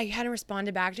I hadn't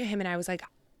responded back to him, and I was like,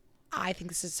 I think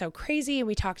this is so crazy. And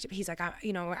we talked, he's like,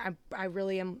 I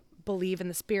really believe in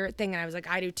the spirit thing. And I was like,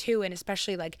 I do too. And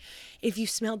especially like, if you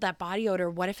smelled that body odor,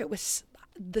 what if it was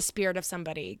the spirit of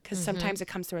somebody? Because sometimes it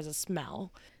comes through as a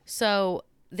smell. So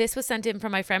this was sent in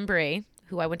from my friend Brie,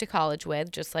 who I went to college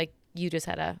with, just like you just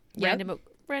had a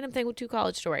random thing with 2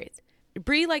 college stories.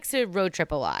 Brie likes to road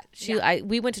trip a lot.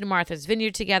 We went to Martha's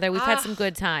Vineyard together. We've had some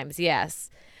good times,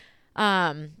 yes.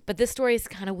 But this story is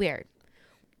kind of weird.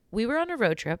 We were on a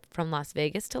road trip from Las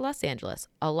Vegas to Los Angeles.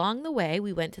 Along the way,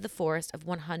 we went to the Forest of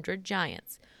 100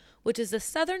 Giants, which is the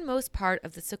southernmost part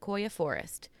of the Sequoia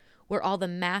Forest, where all the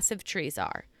massive trees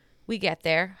are. We get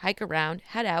there, hike around,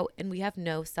 head out, and we have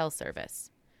no cell service.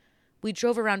 We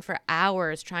drove around for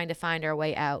hours trying to find our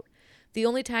way out. The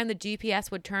only time the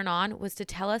GPS would turn on was to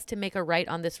tell us to make a right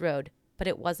on this road, but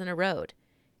it wasn't a road.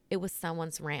 It was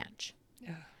someone's ranch.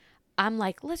 Ugh. I'm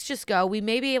like, let's just go. We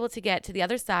may be able to get to the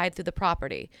other side through the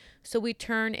property. So we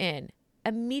turn in.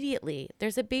 Immediately,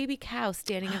 there's a baby cow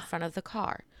standing in front of the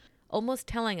car, almost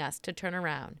telling us to turn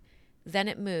around. Then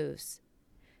it moves.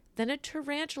 Then a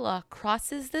tarantula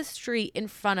crosses the street in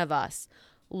front of us,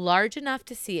 large enough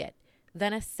to see it.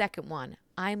 Then a second one.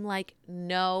 I'm like,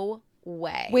 no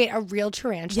way. Wait, a real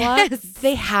tarantula? Yes.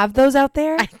 They have those out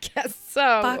there? I guess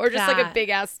so. Fuck or just like that. a big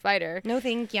ass spider. No,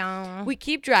 thank you. We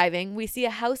keep driving. We see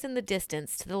a house in the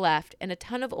distance to the left and a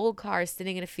ton of old cars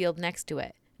sitting in a field next to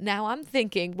it. Now I'm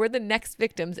thinking we're the next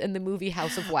victims in the movie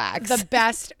House of Wax. The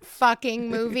best fucking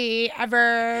movie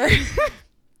ever.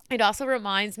 It also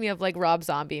reminds me of like Rob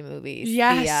Zombie movies.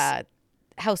 Yes.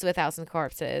 The House of a Thousand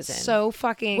Corpses. And, so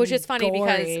fucking which is funny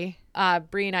gory. because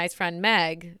Brie and I's friend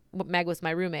Meg was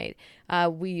my roommate.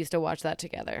 We used to watch that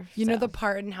together. You know the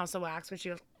part in House of Wax where she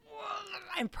goes,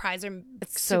 and pries her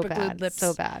it's so super bad. glued lips.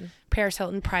 So bad. Paris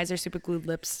Hilton pries her super glued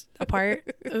lips apart.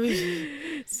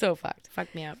 So fucked.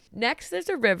 Fuck me up. Next, there's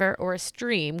a river or a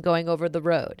stream going over the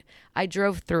road. I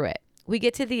drove through it. We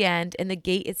get to the end and the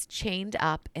gate is chained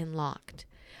up and locked.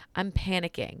 I'm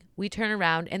panicking. We turn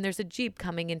around and there's a Jeep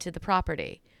coming into the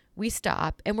property. We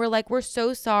stop and we're like, we're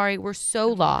so sorry. We're so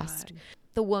lost.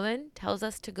 The woman tells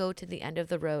us to go to the end of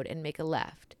the road and make a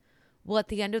left. Well, at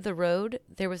the end of the road,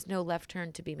 there was no left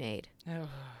turn to be made. Oh.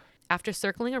 After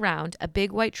circling around, a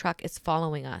big white truck is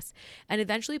following us and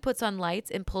eventually puts on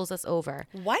lights and pulls us over.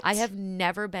 What? I have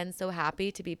never been so happy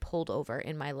to be pulled over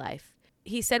in my life.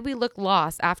 He said we looked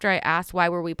lost after I asked why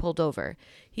were we pulled over.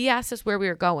 He asked us where we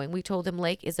were going. We told him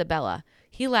Lake Isabella.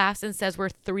 He laughs and says we're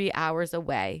 3 hours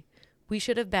away. We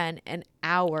should have been an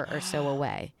hour or so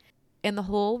away. And the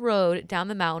whole road down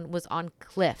the mountain was on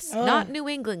cliffs, not New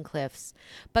England cliffs,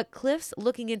 but cliffs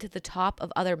looking into the top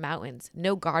of other mountains.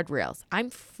 No guardrails.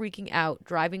 I'm freaking out,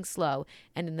 driving slow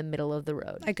and in the middle of the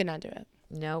road. I could not do it.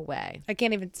 No way. I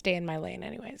can't even stay in my lane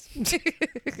anyways.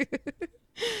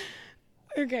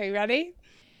 Okay, ready?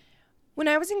 When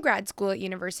I was in grad school at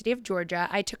University of Georgia,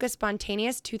 I took a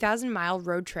spontaneous 2,000-mile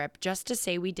road trip just to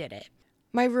say we did it.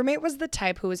 My roommate was the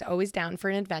type who was always down for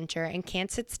an adventure and can't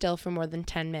sit still for more than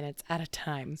 10 minutes at a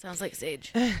time. Sounds like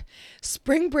Sage.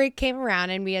 Spring break came around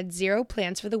and we had zero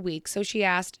plans for the week, so she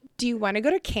asked, "Do you want to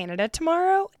go to Canada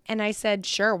tomorrow?" And I said,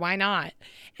 "Sure, why not?"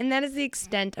 And that is the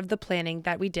extent of the planning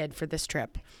that we did for this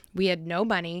trip. We had no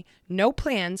money, no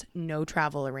plans, no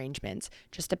travel arrangements,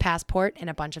 just a passport and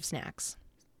a bunch of snacks.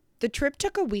 The trip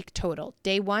took a week total.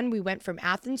 Day 1, we went from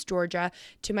Athens, Georgia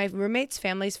to my roommate's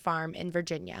family's farm in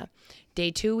Virginia. Day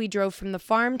 2, we drove from the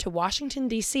farm to Washington,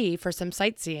 D.C. for some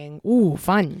sightseeing. Ooh,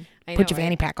 fun. Put your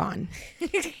fanny pack on.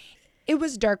 It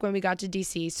was dark when we got to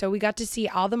D.C., so we got to see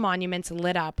all the monuments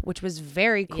lit up, which was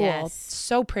very cool. Yes.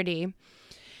 So pretty.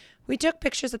 We took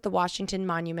pictures at the Washington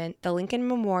Monument, the Lincoln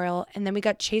Memorial, and then we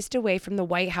got chased away from the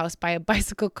White House by a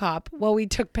bicycle cop while we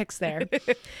took pics there.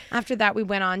 After that, we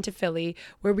went on to Philly,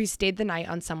 where we stayed the night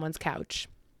on someone's couch.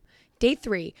 Day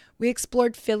 3, we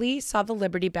explored Philly, saw the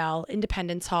Liberty Bell,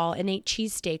 Independence Hall, and ate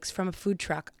cheesesteaks from a food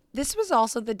truck. This was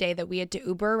also the day that we had to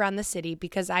Uber around the city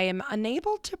because I am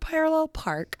unable to parallel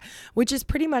park, which is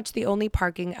pretty much the only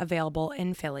parking available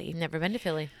in Philly. Never been to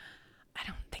Philly. I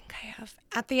don't think I have.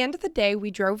 At the end of the day,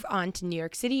 we drove on to New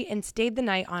York City and stayed the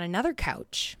night on another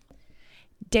couch.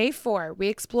 Day 4, we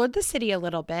explored the city a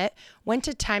little bit, went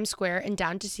to Times Square and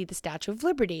down to see the Statue of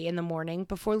Liberty in the morning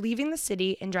before leaving the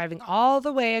city and driving all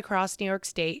the way across New York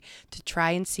State to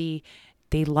try and see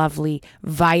the lovely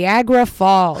Niagara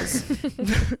Falls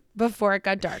before it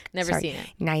got dark. Never seen it.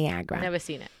 Niagara. Never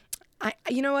seen it.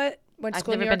 You know what? Went to I've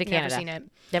school in never New York, been to Canada. never seen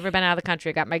it. Never been out of the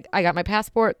country. I got my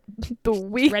passport the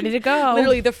week Ready to go.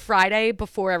 Literally the Friday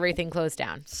before everything closed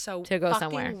down. So to go fucking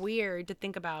somewhere. weird to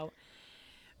think about.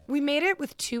 We made it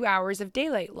with 2 hours of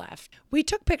daylight left. We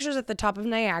took pictures at the top of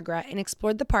Niagara and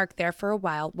explored the park there for a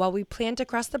while we planned to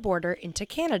cross the border into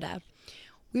Canada.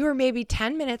 We were maybe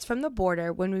 10 minutes from the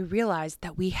border when we realized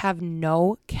that we have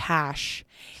no cash.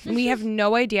 And we have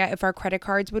no idea if our credit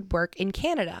cards would work in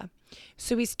Canada.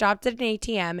 So we stopped at an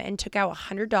ATM and took out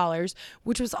 $100,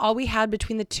 which was all we had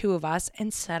between the two of us,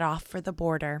 and set off for the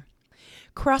border.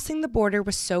 Crossing the border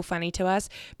was so funny to us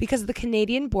because the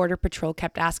Canadian Border Patrol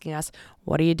kept asking us,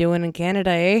 "What are you doing in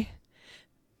Canada, eh?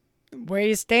 Where are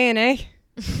you staying, eh?"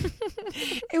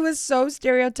 It was so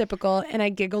stereotypical, and I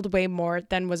giggled way more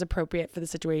than was appropriate for the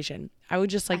situation. I would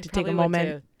just like to take a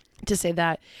moment to say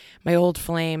that my old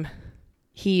flame,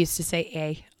 he used to say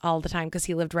 "a" all the time because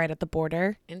he lived right at the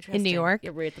border in New York.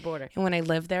 You're right at the border. And when I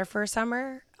lived there for a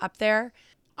summer up there,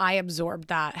 I absorbed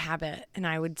that habit, and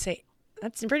I would say,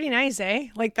 "That's pretty nice, eh?"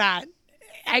 Like that.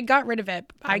 I got rid of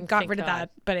it. I got rid of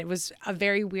that, but it was a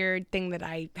very weird thing that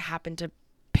I happened to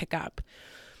pick up.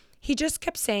 He just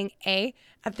kept saying "a"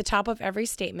 at the top of every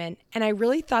statement, and I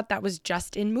really thought that was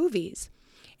just in movies.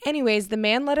 Anyways, the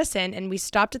man let us in, and we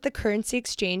stopped at the currency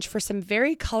exchange for some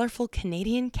very colorful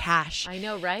Canadian cash. I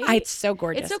know, right? It's so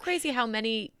gorgeous. It's so crazy how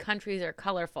many countries are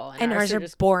colorful. And ours are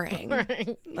just boring.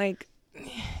 Like,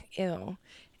 ew.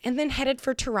 And then headed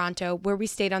for Toronto, where we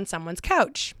stayed on someone's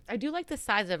couch. I do like the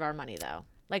size of our money, though.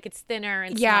 Like, it's thinner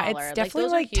and Yeah, smaller. it's definitely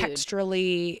those are like huge.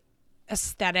 texturally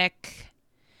aesthetic,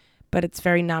 but it's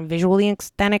very non-visually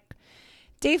aesthetic.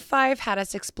 Day 5 had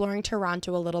us exploring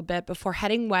Toronto a little bit before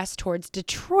heading west towards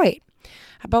Detroit.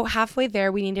 About halfway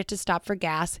there, we needed to stop for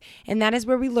gas, and that is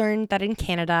where we learned that in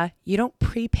Canada, you don't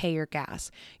prepay your gas.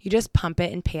 You just pump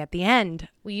it and pay at the end.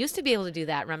 We used to be able to do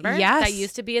that, remember? Yes. That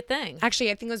used to be a thing.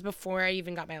 Actually, I think it was before I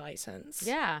even got my license.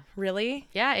 Yeah. Really?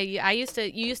 Yeah. You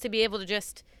used to be able to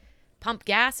just pump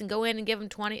gas and go in and give them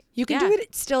 20. You can do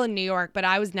it still in New York, but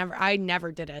I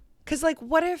never did it. Because, like,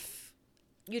 what if...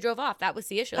 You drove off. That was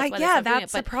the issue. That's why they yeah, stopped doing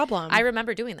that's it. the But problem. I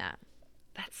remember doing that.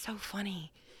 That's so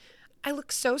funny. I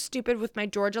looked so stupid with my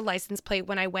Georgia license plate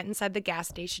when I went inside the gas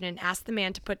station and asked the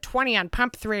man to put 20 on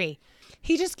pump 3.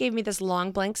 He just gave me this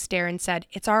long blank stare and said,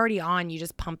 "It's already on. You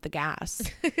just pump the gas."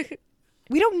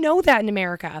 We don't know that in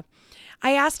America.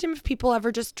 I asked him if people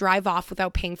ever just drive off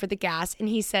without paying for the gas, and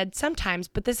he said sometimes,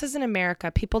 but this isn't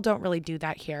America. People don't really do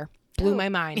that here. Blew my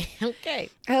mind. Okay.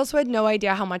 I also had no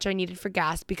idea how much I needed for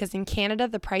gas because in Canada,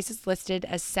 the price is listed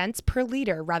as cents per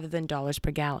liter rather than dollars per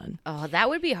gallon. Oh, that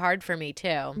would be hard for me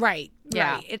too. Right.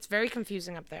 Yeah. Right. It's very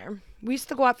confusing up there. We used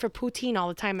to go out for poutine all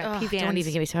the time at P-Vans. Don't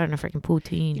even get me started on a freaking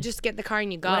poutine. You just get in the car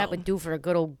and you go. What I would do for a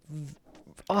good old,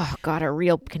 oh God, a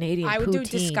real Canadian poutine. I would do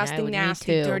disgusting,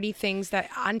 nasty, dirty things that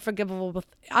unforgivable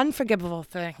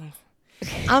things.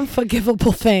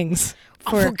 Unforgivable things.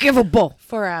 Unforgivable.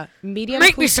 For a medium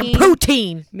Make poutine. me some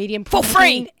poutine. Medium For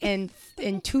poutine free.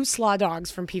 and 2 slaw dogs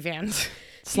from P-Vans.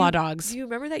 Slaw dogs. Do you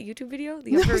remember that YouTube video?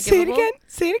 The No, say it again.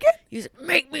 Say it again. You said,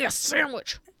 make me a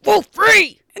sandwich for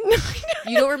free. No,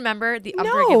 You don't remember the No.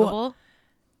 Unforgivable?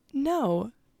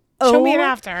 No. Show me it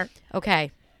after.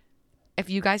 Okay. If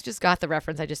you guys just got the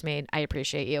reference I just made, I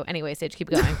appreciate you. Anyway, Sage,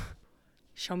 keep going.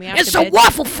 Show me after. It's a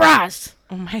waffle fries.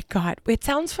 Oh my God. It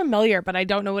sounds familiar, but I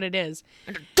don't know what it is.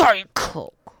 And a Diet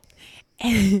Coke.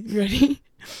 Ready?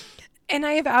 And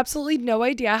I have absolutely no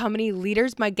idea how many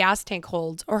liters my gas tank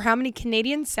holds or how many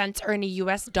Canadian cents are in a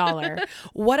US dollar.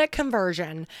 What a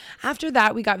conversion. After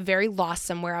that, we got very lost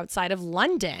somewhere outside of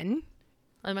London.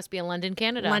 It must be in London,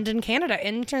 Canada. London, Canada.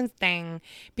 Interesting.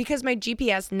 Because my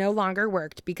GPS no longer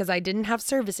worked because I didn't have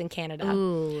service in Canada.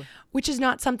 Ooh. Which is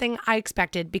not something I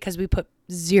expected because we put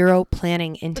zero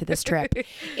planning into this trip.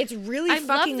 It's really I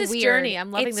fucking love this weird. journey.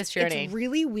 I'm loving this journey. It's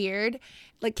really weird.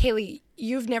 Like, Kaylee,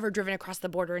 you've never driven across the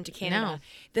border into Canada.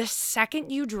 No. The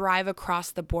second you drive across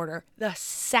the border, the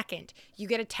second you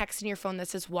get a text in your phone that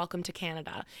says "Welcome to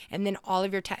Canada," and then all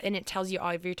of your and it tells you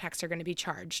all of your texts are going to be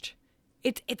charged.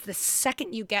 It's the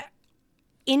second you get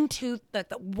into the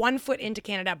 1 foot into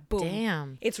Canada, boom.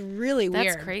 Damn. It's really weird.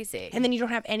 That's crazy. And then you don't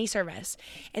have any service.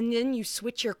 And then you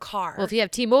switch your car. Well, if you have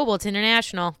T-Mobile, it's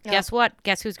international. Yeah. Guess what?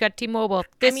 Guess who's got T-Mobile?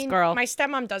 This girl. My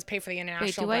stepmom does pay for the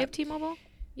international. Wait, do I have T-Mobile?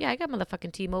 Yeah, I got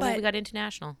motherfucking T-Mobile. But- We got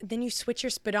international. Then you switch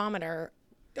your speedometer,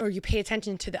 or you pay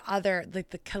attention to the other,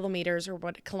 like the kilometers or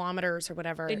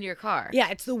whatever. In your car. Yeah,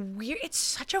 it's the weird. It's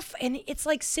such a and it's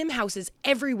like sim houses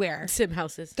everywhere. Sim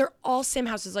houses. They're all sim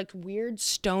houses, like weird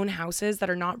stone houses that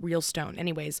are not real stone.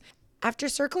 Anyways, after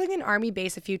circling an army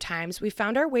base a few times, we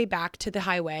found our way back to the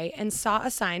highway and saw a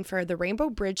sign for the Rainbow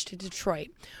Bridge to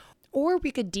Detroit. Or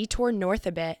we could detour north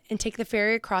a bit and take the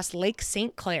ferry across Lake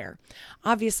St. Clair.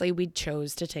 Obviously, we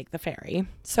chose to take the ferry.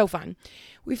 So fun.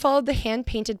 We followed the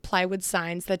hand-painted plywood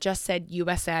signs that just said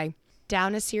USA,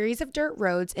 down a series of dirt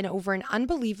roads and over an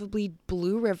unbelievably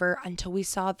blue river until we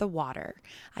saw the water,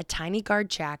 a tiny guard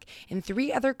shack, and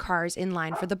 3 other cars in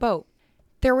line for the boat.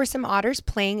 There were some otters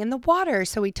playing in the water,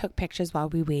 so we took pictures while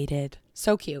we waited.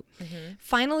 So cute.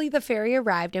 Finally, the ferry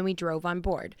arrived and we drove on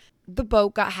board. The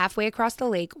boat got halfway across the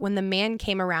lake when the man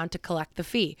came around to collect the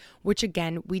fee, which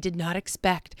again, we did not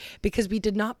expect because we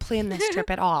did not plan this trip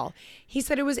at all. He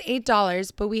said it was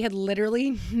 $8, but we had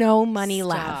literally no money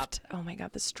left. Oh my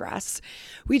God, the stress.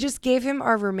 We just gave him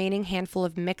our remaining handful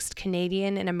of mixed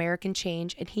Canadian and American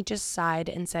change, and he just sighed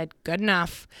and said, good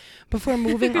enough, before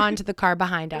moving on to the car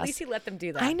behind us. At least he let them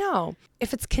do that. I know.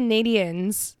 If it's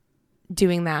Canadians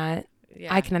doing that,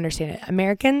 Yeah. I can understand it.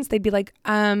 Americans, they'd be like,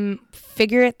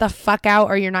 figure it the fuck out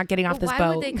or you're not getting off But this why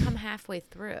boat. would they come halfway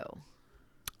through?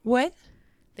 What?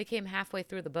 They came halfway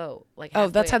through the boat. Like Oh,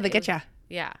 that's how halfway- they get you.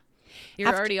 Yeah. You're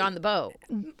After- already on the boat.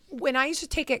 When I used to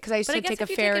take it, because I used But I to guess take if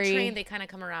a you ferry take a train, they kind of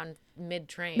come around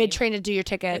mid-train. mid-train to do your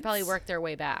tickets. They probably work their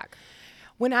way back.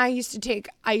 When I used to take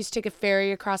a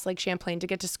ferry across Lake Champlain to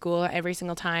get to school every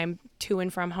single time to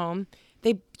and from home.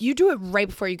 You do it right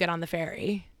before you get on the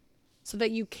ferry, so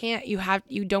that you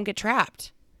don't get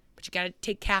trapped, but you got to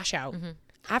take cash out.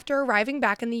 After arriving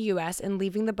back in the U.S. and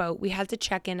leaving the boat, we had to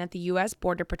check in at the U.S.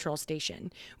 Border Patrol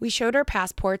station. We showed our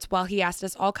passports while he asked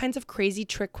us all kinds of crazy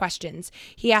trick questions.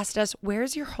 He asked us,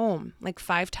 where's your home? Like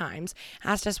 5 times.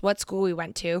 Asked us what school we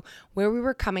went to, where we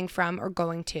were coming from or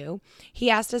going to.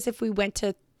 He asked us if we went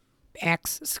to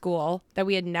X school that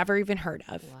we had never even heard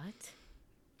of. What?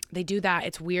 They do that.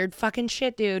 It's weird fucking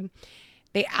shit, dude.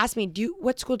 They asked me,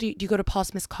 what school do you go to? Paul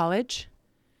Smith College?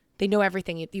 They know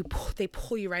everything. They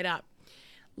pull you right up.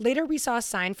 Later, we saw a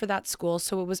sign for that school,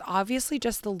 so it was obviously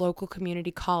just the local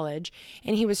community college,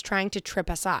 and he was trying to trip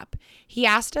us up. He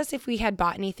asked us if we had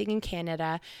bought anything in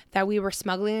Canada that we were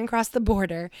smuggling across the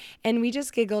border, and we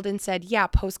just giggled and said, yeah,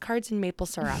 postcards and maple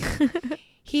syrup.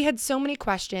 He had so many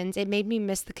questions, it made me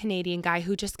miss the Canadian guy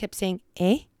who just kept saying,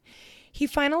 eh? He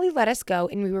finally let us go,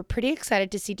 and we were pretty excited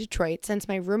to see Detroit since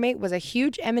my roommate was a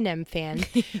huge Eminem fan.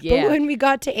 Yeah. But when we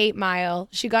got to 8 Mile,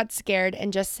 she got scared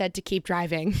and just said to keep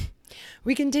driving.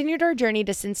 We continued our journey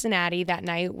to Cincinnati that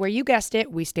night, where you guessed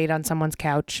it, we stayed on someone's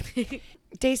couch.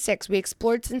 Day 6, we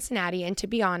explored Cincinnati, and to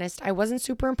be honest, I wasn't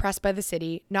super impressed by the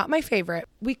city. Not my favorite.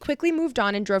 We quickly moved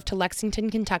on and drove to Lexington,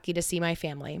 Kentucky to see my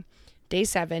family. Day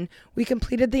 7, we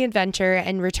completed the adventure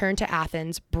and returned to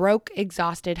Athens, broke,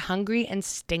 exhausted, hungry, and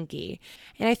stinky.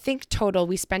 And I think total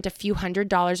we spent a few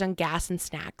 $100s on gas and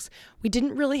snacks. We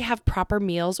didn't really have proper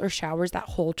meals or showers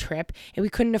that whole trip, and we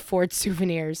couldn't afford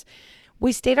souvenirs.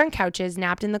 We stayed on couches,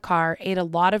 napped in the car, ate a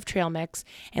lot of trail mix,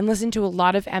 and listened to a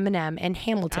lot of Eminem and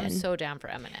Hamilton. I'm so down for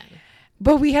Eminem.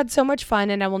 But we had so much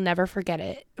fun, and I will never forget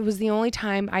it. It was the only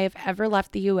time I have ever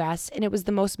left the U.S., and it was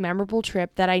the most memorable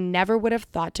trip that I never would have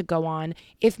thought to go on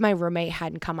if my roommate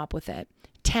hadn't come up with it.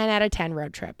 10 out of 10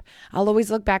 road trip. I'll always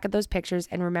look back at those pictures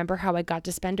and remember how I got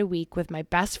to spend a week with my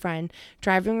best friend,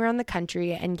 driving around the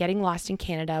country and getting lost in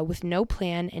Canada with no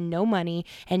plan and no money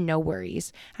and no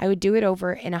worries. I would do it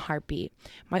over in a heartbeat.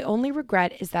 My only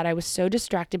regret is that I was so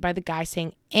distracted by the guy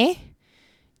saying,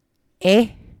 that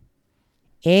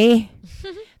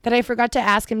I forgot to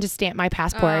ask him to stamp my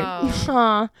passport.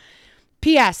 Oh.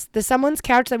 P.S. The someone's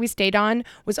couch that we stayed on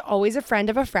was always a friend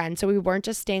of a friend, so we weren't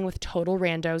just staying with total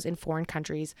randos in foreign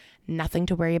countries. Nothing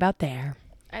to worry about there.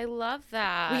 I love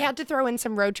that. We had to throw in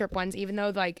some road trip ones, even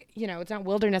though, like, you know, it's not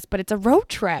wilderness, but it's a road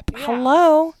trip. Yeah.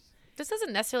 Hello. This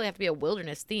doesn't necessarily have to be a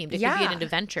wilderness themed. It could Yeah. be an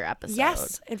adventure episode.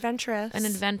 Yes, adventurous. And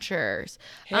adventures.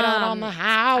 Hit out on the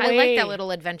highway. I like that little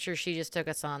adventure she just took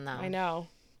us on, though. I know.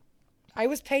 I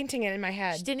was painting it in my She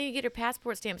head. didn't even get her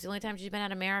passport stamps. The only time she's been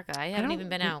out of America. I haven't even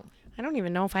been out. I don't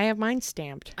even know if I have mine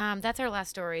stamped. That's our last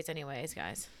stories anyways,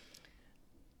 guys.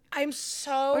 I'm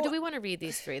so... Or do we want to read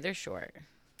these 3? They're short.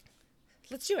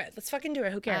 Let's do it. Let's fucking do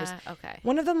it. Who cares? Okay.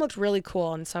 One of them looked really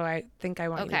cool, and so I think I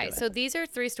want you to do Okay, it. so these are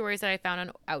 3 stories that I found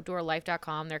on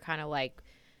outdoorlife.com. They're kind of like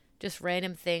just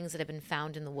random things that have been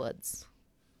found in the woods.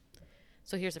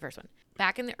 So here's the first one.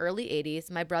 Back in the early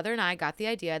 80s, my brother and I got the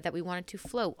idea that we wanted to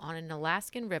float on an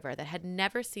Alaskan river that had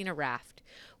never seen a raft.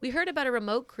 We heard about a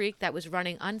remote creek that was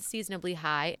running unseasonably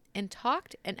high and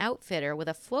talked an outfitter with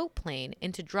a float plane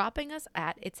into dropping us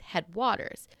at its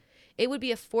headwaters. It would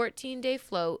be a 14-day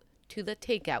float to the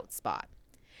takeout spot.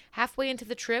 Halfway into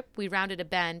the trip, we rounded a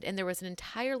bend and there was an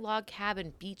entire log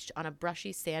cabin beached on a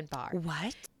brushy sandbar.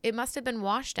 What? It must have been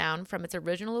washed down from its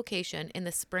original location in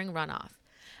the spring runoff.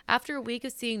 After a week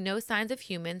of seeing no signs of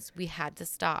humans, we had to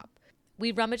stop.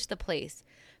 We rummaged the place,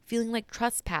 feeling like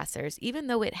trespassers, even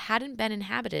though it hadn't been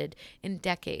inhabited in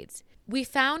decades. We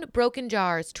found broken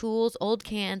jars, tools, old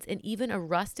cans, and even a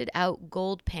rusted out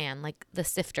gold pan, like the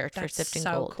sifter for sifting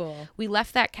so gold. cool. We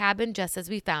left that cabin just as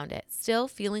we found it, still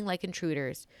feeling like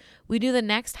intruders. We knew the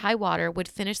next high water would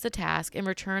finish the task and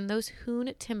return those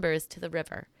hewn timbers to the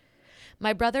river.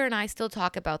 My brother and I still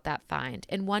talk about that find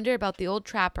and wonder about the old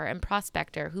trapper and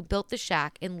prospector who built the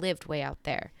shack and lived way out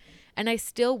there. And I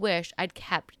still wish I'd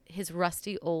kept his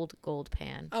rusty old gold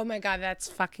pan. Oh my God, that's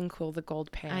fucking cool, the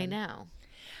gold pan. I know.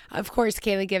 Of course,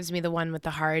 Kaylee gives me the one with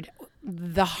the hard,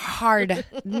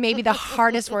 maybe the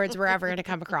hardest words we're ever going to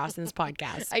come across in this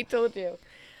podcast. I told you.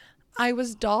 I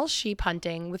was Dall sheep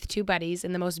hunting with 2 buddies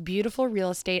in the most beautiful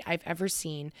real estate I've ever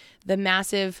seen. The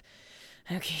massive,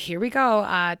 okay, here we go.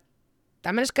 I'm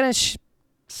just going to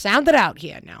sound it out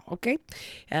here now, okay?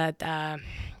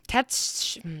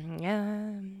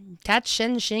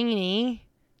 Tatshenshini,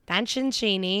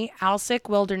 Alsik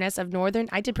Wilderness of Northern,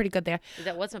 I did pretty good there,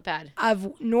 That wasn't bad.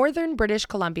 of Northern British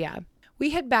Columbia.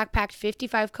 We had backpacked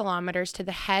 55 kilometers to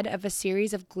the head of a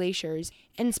series of glaciers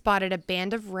and spotted a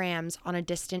band of rams on a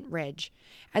distant ridge.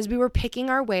 As we were picking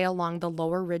our way along the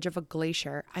lower ridge of a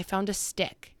glacier, I found a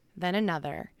stick, then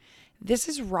another. This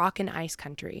is rock and ice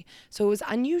country, so it was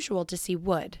unusual to see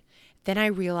wood. Then I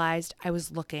realized I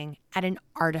was looking at an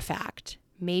artifact.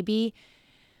 Maybe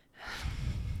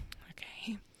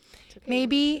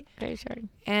Okay, sorry.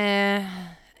 an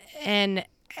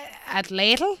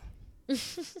atlatl?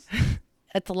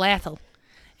 Atlatl.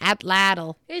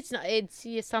 It's not.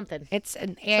 It's something. It's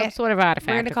an Some sort of artifact.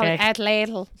 we're gonna call it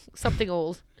atlatl. Something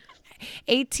old.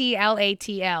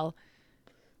 ATLATL.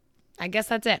 I guess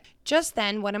that's it. Just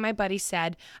then, one of my buddies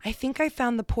said, I think I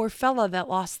found the poor fella that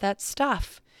lost that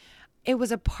stuff. It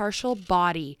was a partial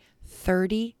body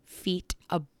 30 feet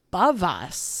above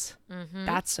us. Mm-hmm.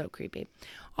 That's so creepy.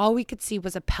 All we could see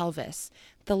was a pelvis.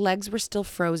 The legs were still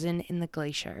frozen in the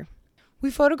glacier. We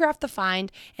photographed the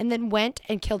find and then went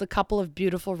and killed a couple of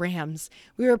beautiful rams.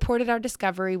 We reported our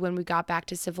discovery when we got back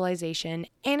to civilization,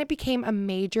 and it became a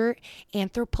major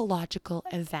anthropological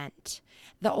event.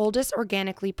 The oldest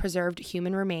organically preserved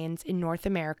human remains in North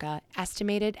America,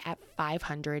 estimated at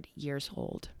 500 years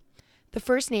old. The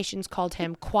First Nations called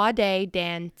him Quade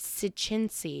Dan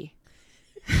Sichinsi.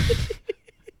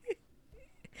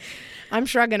 I'm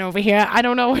shrugging over here. I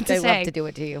don't know what to They say. love to do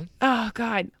it to you. Oh,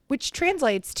 God. Which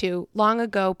translates to long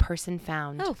ago person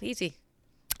found. Oh, easy.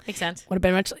 Makes sense. Would have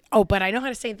been much. Oh, but I know how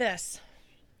to say this.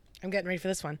 I'm getting ready for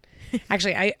this one.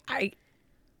 Actually,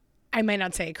 I might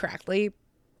not say it correctly,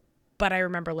 but I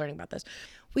remember learning about this.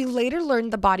 We later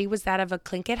learned the body was that of a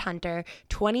Tlingit hunter,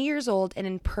 20 years old and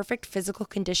in perfect physical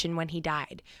condition when he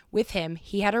died. With him,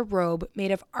 he had a robe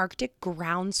made of Arctic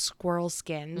ground squirrel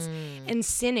skins and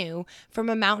sinew from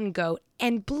a mountain goat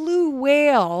and blue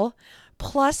whale,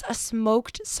 plus a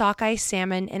smoked sockeye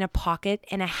salmon in a pocket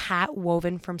and a hat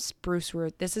woven from spruce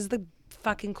root. This is the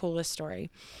fucking coolest story.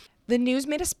 The news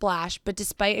made a splash, but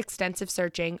despite extensive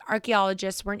searching,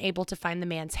 archaeologists weren't able to find the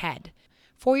man's head.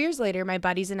 4 years later, my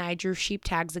buddies and I drew sheep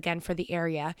tags again for the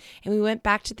area, and we went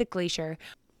back to the glacier,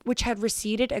 which had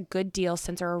receded a good deal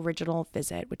since our original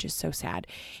visit, which is so sad.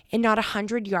 And not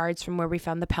 100 yards from where we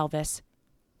found the pelvis,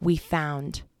 we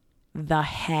found the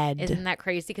head. Isn't that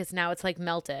crazy? Because now it's like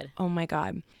melted. Oh my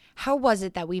God. How was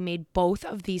it that we made both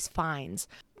of these finds?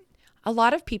 A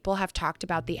lot of people have talked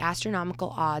about the astronomical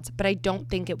odds, but I don't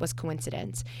think it was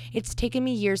coincidence. It's taken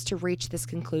me years to reach this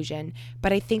conclusion,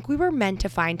 but I think we were meant to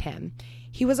find him.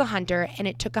 He was a hunter, and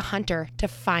it took a hunter to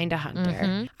find a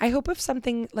hunter. I hope if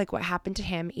something like what happened to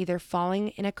him, either falling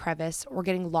in a crevice or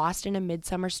getting lost in a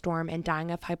midsummer storm and dying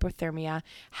of hypothermia,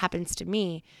 happens to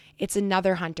me, it's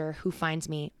another hunter who finds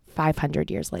me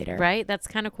 500 years later. Right? That's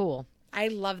kind of cool. I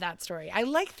love that story. I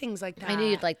like things like that. I knew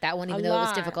you'd like that one, even though it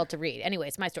was difficult to read.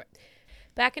 Anyways, my story.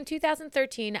 Back in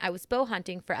 2013, I was bow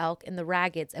hunting for elk in the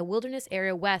Raggeds, a wilderness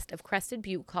area west of Crested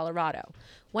Butte, Colorado,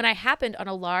 when I happened on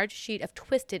a large sheet of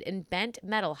twisted and bent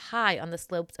metal high on the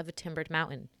slopes of a timbered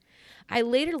mountain. I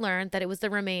later learned that it was the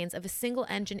remains of a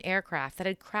single-engine aircraft that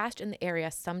had crashed in the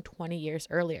area some 20 years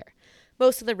earlier.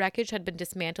 Most of the wreckage had been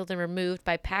dismantled and removed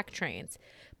by pack trains,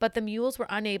 but the mules were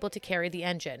unable to carry the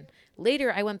engine.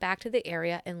 Later, I went back to the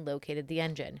area and located the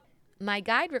engine. My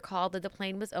guide recalled that the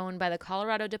plane was owned by the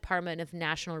Colorado Department of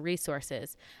Natural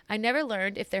Resources. I never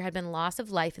learned if there had been loss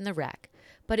of life in the wreck,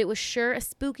 but it was sure a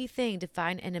spooky thing to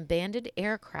find an abandoned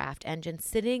aircraft engine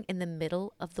sitting in the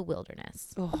middle of the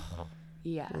wilderness. Oh,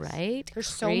 yes. Right? There's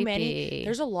so many.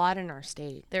 There's a lot in our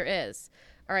state. There is.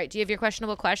 All right. Do you have your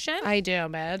questionable question? I do,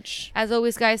 bitch. As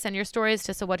always, guys, send your stories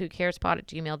to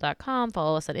sowhatwhocarespod@gmail.com.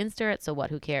 Follow us on Insta at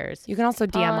sowhatwhocares. You can also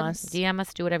DM us. DM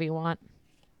us. Do whatever you want.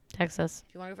 Text us.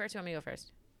 Do you want to go first or you want me to go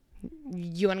first?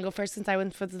 You want to go first since I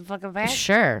went for the fucking back?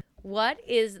 Sure. What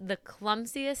is the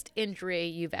clumsiest injury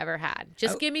you've ever had?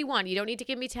 Just give me one. You don't need to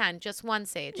give me 10. Just one,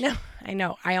 Sage. No, I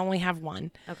know. I only have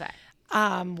one. Okay.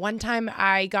 One time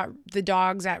I got the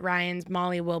dogs at Ryan's,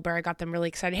 Molly, Wilbur. I got them really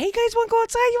excited. Hey guys, want to go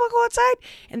outside? You want to go outside?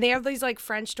 And they have these like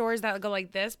French doors that go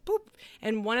like this, boop.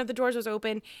 And one of the doors was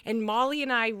open, and Molly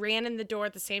and I ran in the door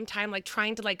at the same time, like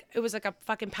trying to it was like a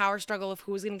fucking power struggle of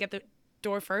who was gonna get the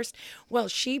door first. Well,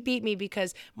 she beat me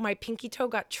because my pinky toe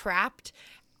got trapped,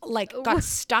 got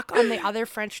stuck on the other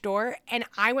French door, and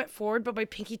I went forward, but my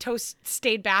pinky toe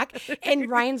stayed back. And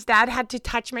Ryan's dad had to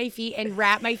touch my feet and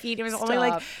wrap my feet. It was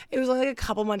only a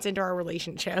couple months into our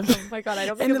relationship. Oh my God, I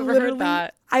don't think I've ever heard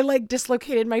that. I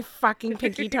dislocated my fucking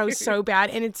pinky toe so bad,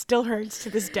 and it still hurts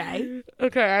to this day.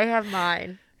 Okay, I have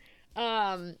mine.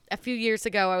 A few years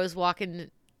ago, I was walking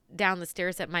down the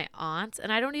stairs at my aunt's,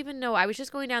 and I don't even know, I was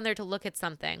just going down there to look at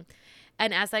something,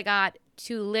 and as I got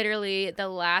to literally the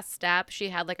last step, she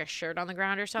had like a shirt on the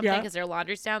ground or something because their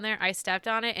laundry's down there. I stepped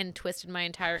on it and twisted my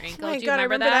entire ankle. Oh my Do you God,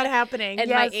 remember I remember that happening. And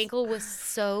yes. my ankle was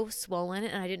so swollen,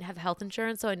 and I didn't have health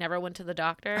insurance, so I never went to the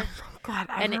doctor. Oh God,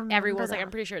 Everyone was like,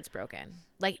 I'm pretty sure it's broken.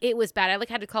 Like, it was bad.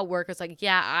 I had to call work. I was like,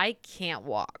 yeah, I can't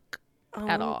walk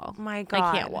at all. Oh my God,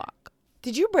 I can't walk.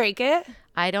 Did you break it?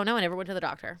 I don't know. I never went to the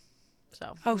doctor.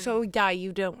 So. Oh, so yeah,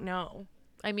 you don't know.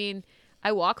 I mean,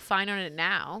 I walk fine on it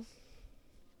now.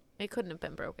 It couldn't have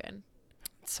been broken.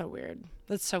 It's so weird.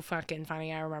 That's so fucking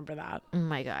funny. I remember that. Oh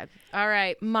my God. All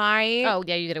right. Oh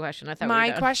yeah, you did a question. I thought my we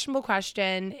were done. questionable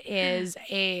question is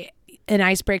an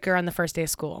icebreaker on the first day of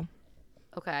school.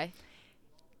 Okay.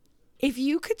 If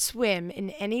you could swim in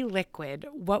any liquid,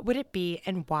 what would it be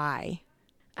and why?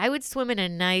 I would swim in a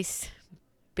nice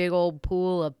big old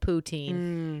pool of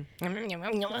poutine. Oh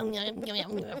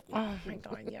my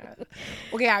God, yeah.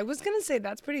 Okay, I was gonna say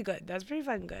that's pretty good. That's pretty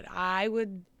fucking good. I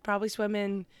would probably swim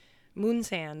in moon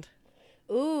sand.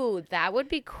 Ooh, that would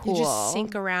be cool. You just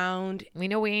sink around. We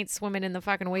know we ain't swimming in the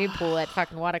fucking wave pool at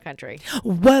fucking Water Country.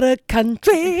 What a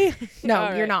country. No, All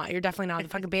you're right. not. You're definitely not. The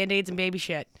fucking Band-Aids and baby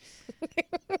shit.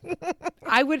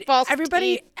 I would False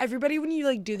everybody teeth. everybody when you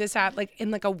like do this at like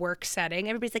in like a work setting,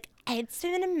 everybody's like, I'd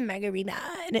swim in a margarita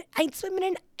and I'd swim in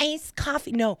an iced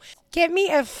coffee. No. Get me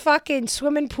a fucking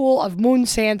swimming pool of moon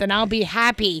sand and I'll be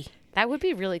happy. That would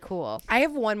be really cool. I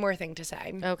have one more thing to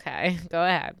say. Okay, go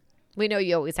ahead. We know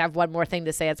you always have one more thing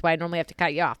to say. That's why I normally have to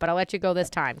cut you off. But I'll let you go this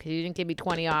time because you didn't give me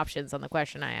 20 options on the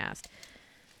question I asked.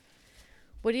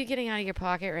 What are you getting out of your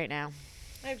pocket right now?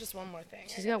 I have just one more thing.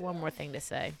 She's got one more thing to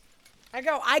say. I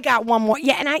got one more.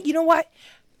 Yeah, and you know what?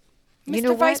 Mr. You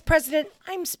know Vice what? President,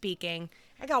 I'm speaking.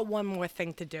 I got one more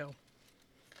thing to do.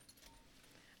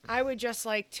 I would just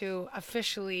like to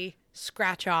officially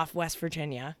scratch off West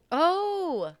Virginia.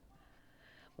 Oh,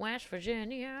 West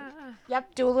Virginia.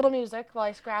 Yep, do a little music while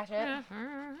I scratch it.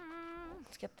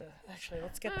 Let's get the fucking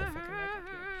mic up here.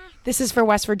 This is for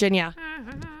West Virginia.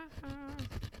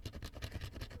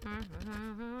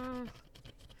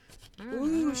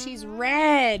 Ooh, she's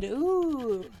red.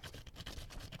 Ooh.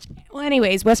 Well,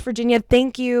 anyways, West Virginia,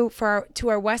 thank you to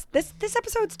our West. This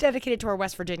episode's dedicated to our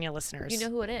West Virginia listeners. You know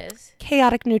who it is?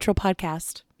 Chaotic Neutral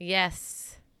Podcast.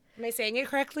 Yes, Am I saying it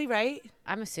correctly, right?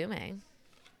 I'm assuming.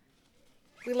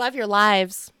 We love your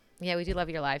lives. Yeah, we do love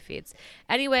your live feeds.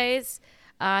 Anyways,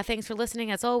 thanks for listening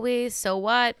as always. So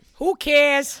what? Who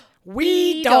cares?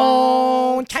 We We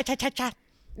don't. Cha cha cha cha.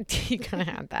 You kind of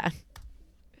had that.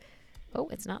 Oh,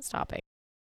 it's not stopping.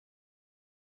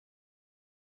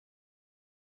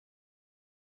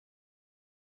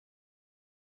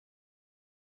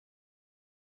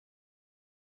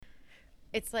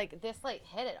 It's like this light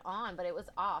hit it on, but it was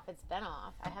off. It's been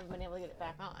off. I haven't been able to get it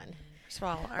back on. First of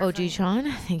all, our OG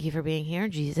Sean, thank you for being here.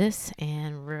 Jesus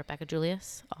and Rebecca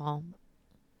Julius,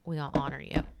 we all honor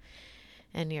you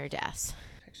and your deaths.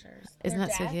 pictures. Isn't Their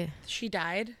that so dad? cute? She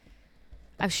died.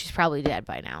 Oh, she's probably dead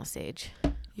by now, Sage.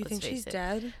 You Let's think face she's it.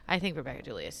 dead? I think Rebecca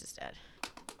Julius is dead.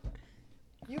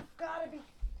 You've gotta be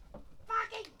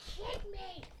fucking kidding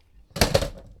me.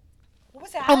 What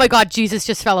was that? Oh my God, Jesus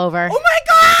just fell over. Oh my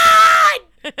god!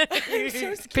 I'm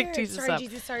so scared. Pick Jesus sorry, up.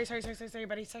 Jesus. Sorry,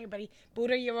 buddy. Sorry, buddy.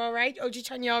 Buddha, you all right?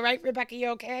 OG-chan, you all right? Rebecca, you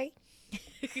okay?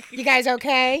 You guys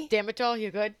okay? Damn it, all, you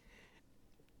good?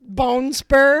 Bone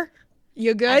spur,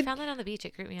 you I good? found that on the beach.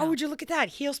 It creeped me Oh, out. would you look at that?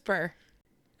 Heel spur.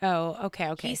 Oh,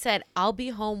 okay. He said, "I'll be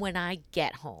home when I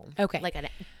get home." Okay. Like a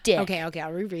dick. Okay,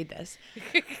 I'll reread this.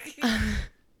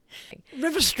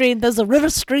 River stream. There's a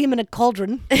river stream in a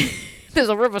cauldron. There's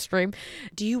a river stream.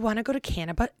 Do you want to go to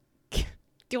Canada?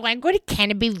 Do I go to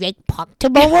Canterbury Lake Park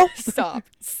tomorrow? Stop.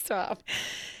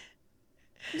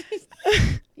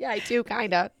 Yeah, I do,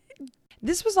 kind of.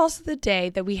 This was also the day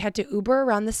that we had to Uber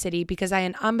around the city because I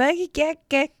get.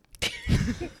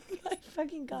 My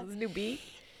fucking god. New beat.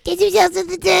 This was also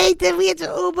the day that we had to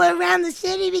Uber around the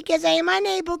city because I am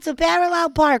unable to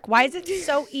parallel park. Why is it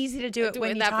so easy to do it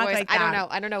when you that talk voice. like that?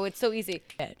 I don't know. It's so easy.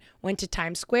 Went to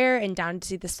Times Square and down to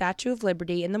see the Statue of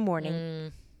Liberty in the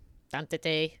morning.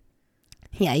 Day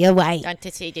Yeah, you're right. 4.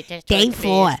 Day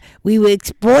 4, we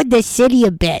explored the city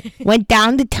a bit. Went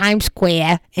down to Times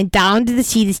Square and down to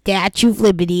see the Statue of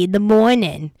Liberty in the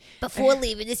morning. Before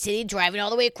leaving the city, driving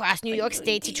all the way across New York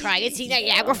State to try and see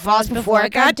Niagara Falls before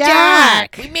it got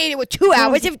dark. We made it with 2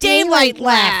 hours of daylight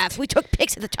left. We took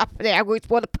pics at the top of Niagara. We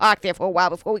explored the park there for a while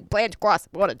before we planned to cross the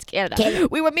border to Canada.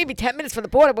 We were maybe 10 minutes from the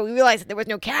border, but we realized that there was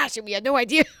no cash and we had no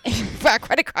idea if our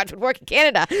credit cards would work in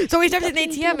Canada. So we stopped at an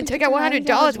ATM and took out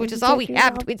 $100, which is all we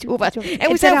have between the two of us.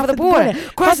 And we set out for the border.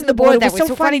 Crossing the border, that was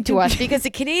so funny to us because the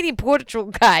Canadian Border Patrol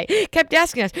guy kept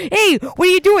asking us, "Hey, what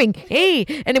are you doing? Hey,"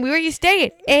 and then where are you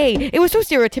staying? Hey. It was so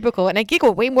stereotypical, and I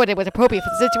giggled way more than was appropriate for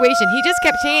the situation. He just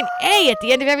kept saying "hey" at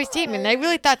the end of every statement, and I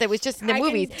really thought that was just in the I can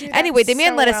movies. do that Anyway, the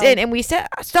man so let us well. in, and we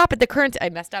stopped at the current. I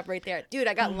messed up right there, dude.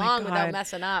 I got my long without God.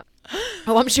 messing up.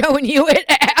 Oh, I'm showing you it,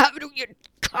 Avenue, you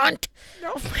cunt.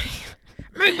 No.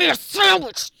 Make me a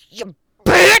sandwich, you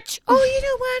bitch. Oh, you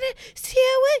don't want a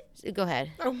sandwich? Go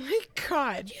ahead. Oh my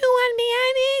god. You want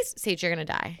mayonnaise? Sage, you're gonna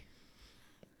die.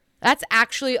 That's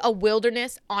actually a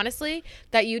wilderness. Honestly,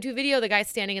 that YouTube video, the guy's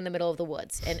standing in the middle of the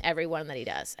woods in every one that he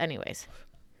does. Anyways.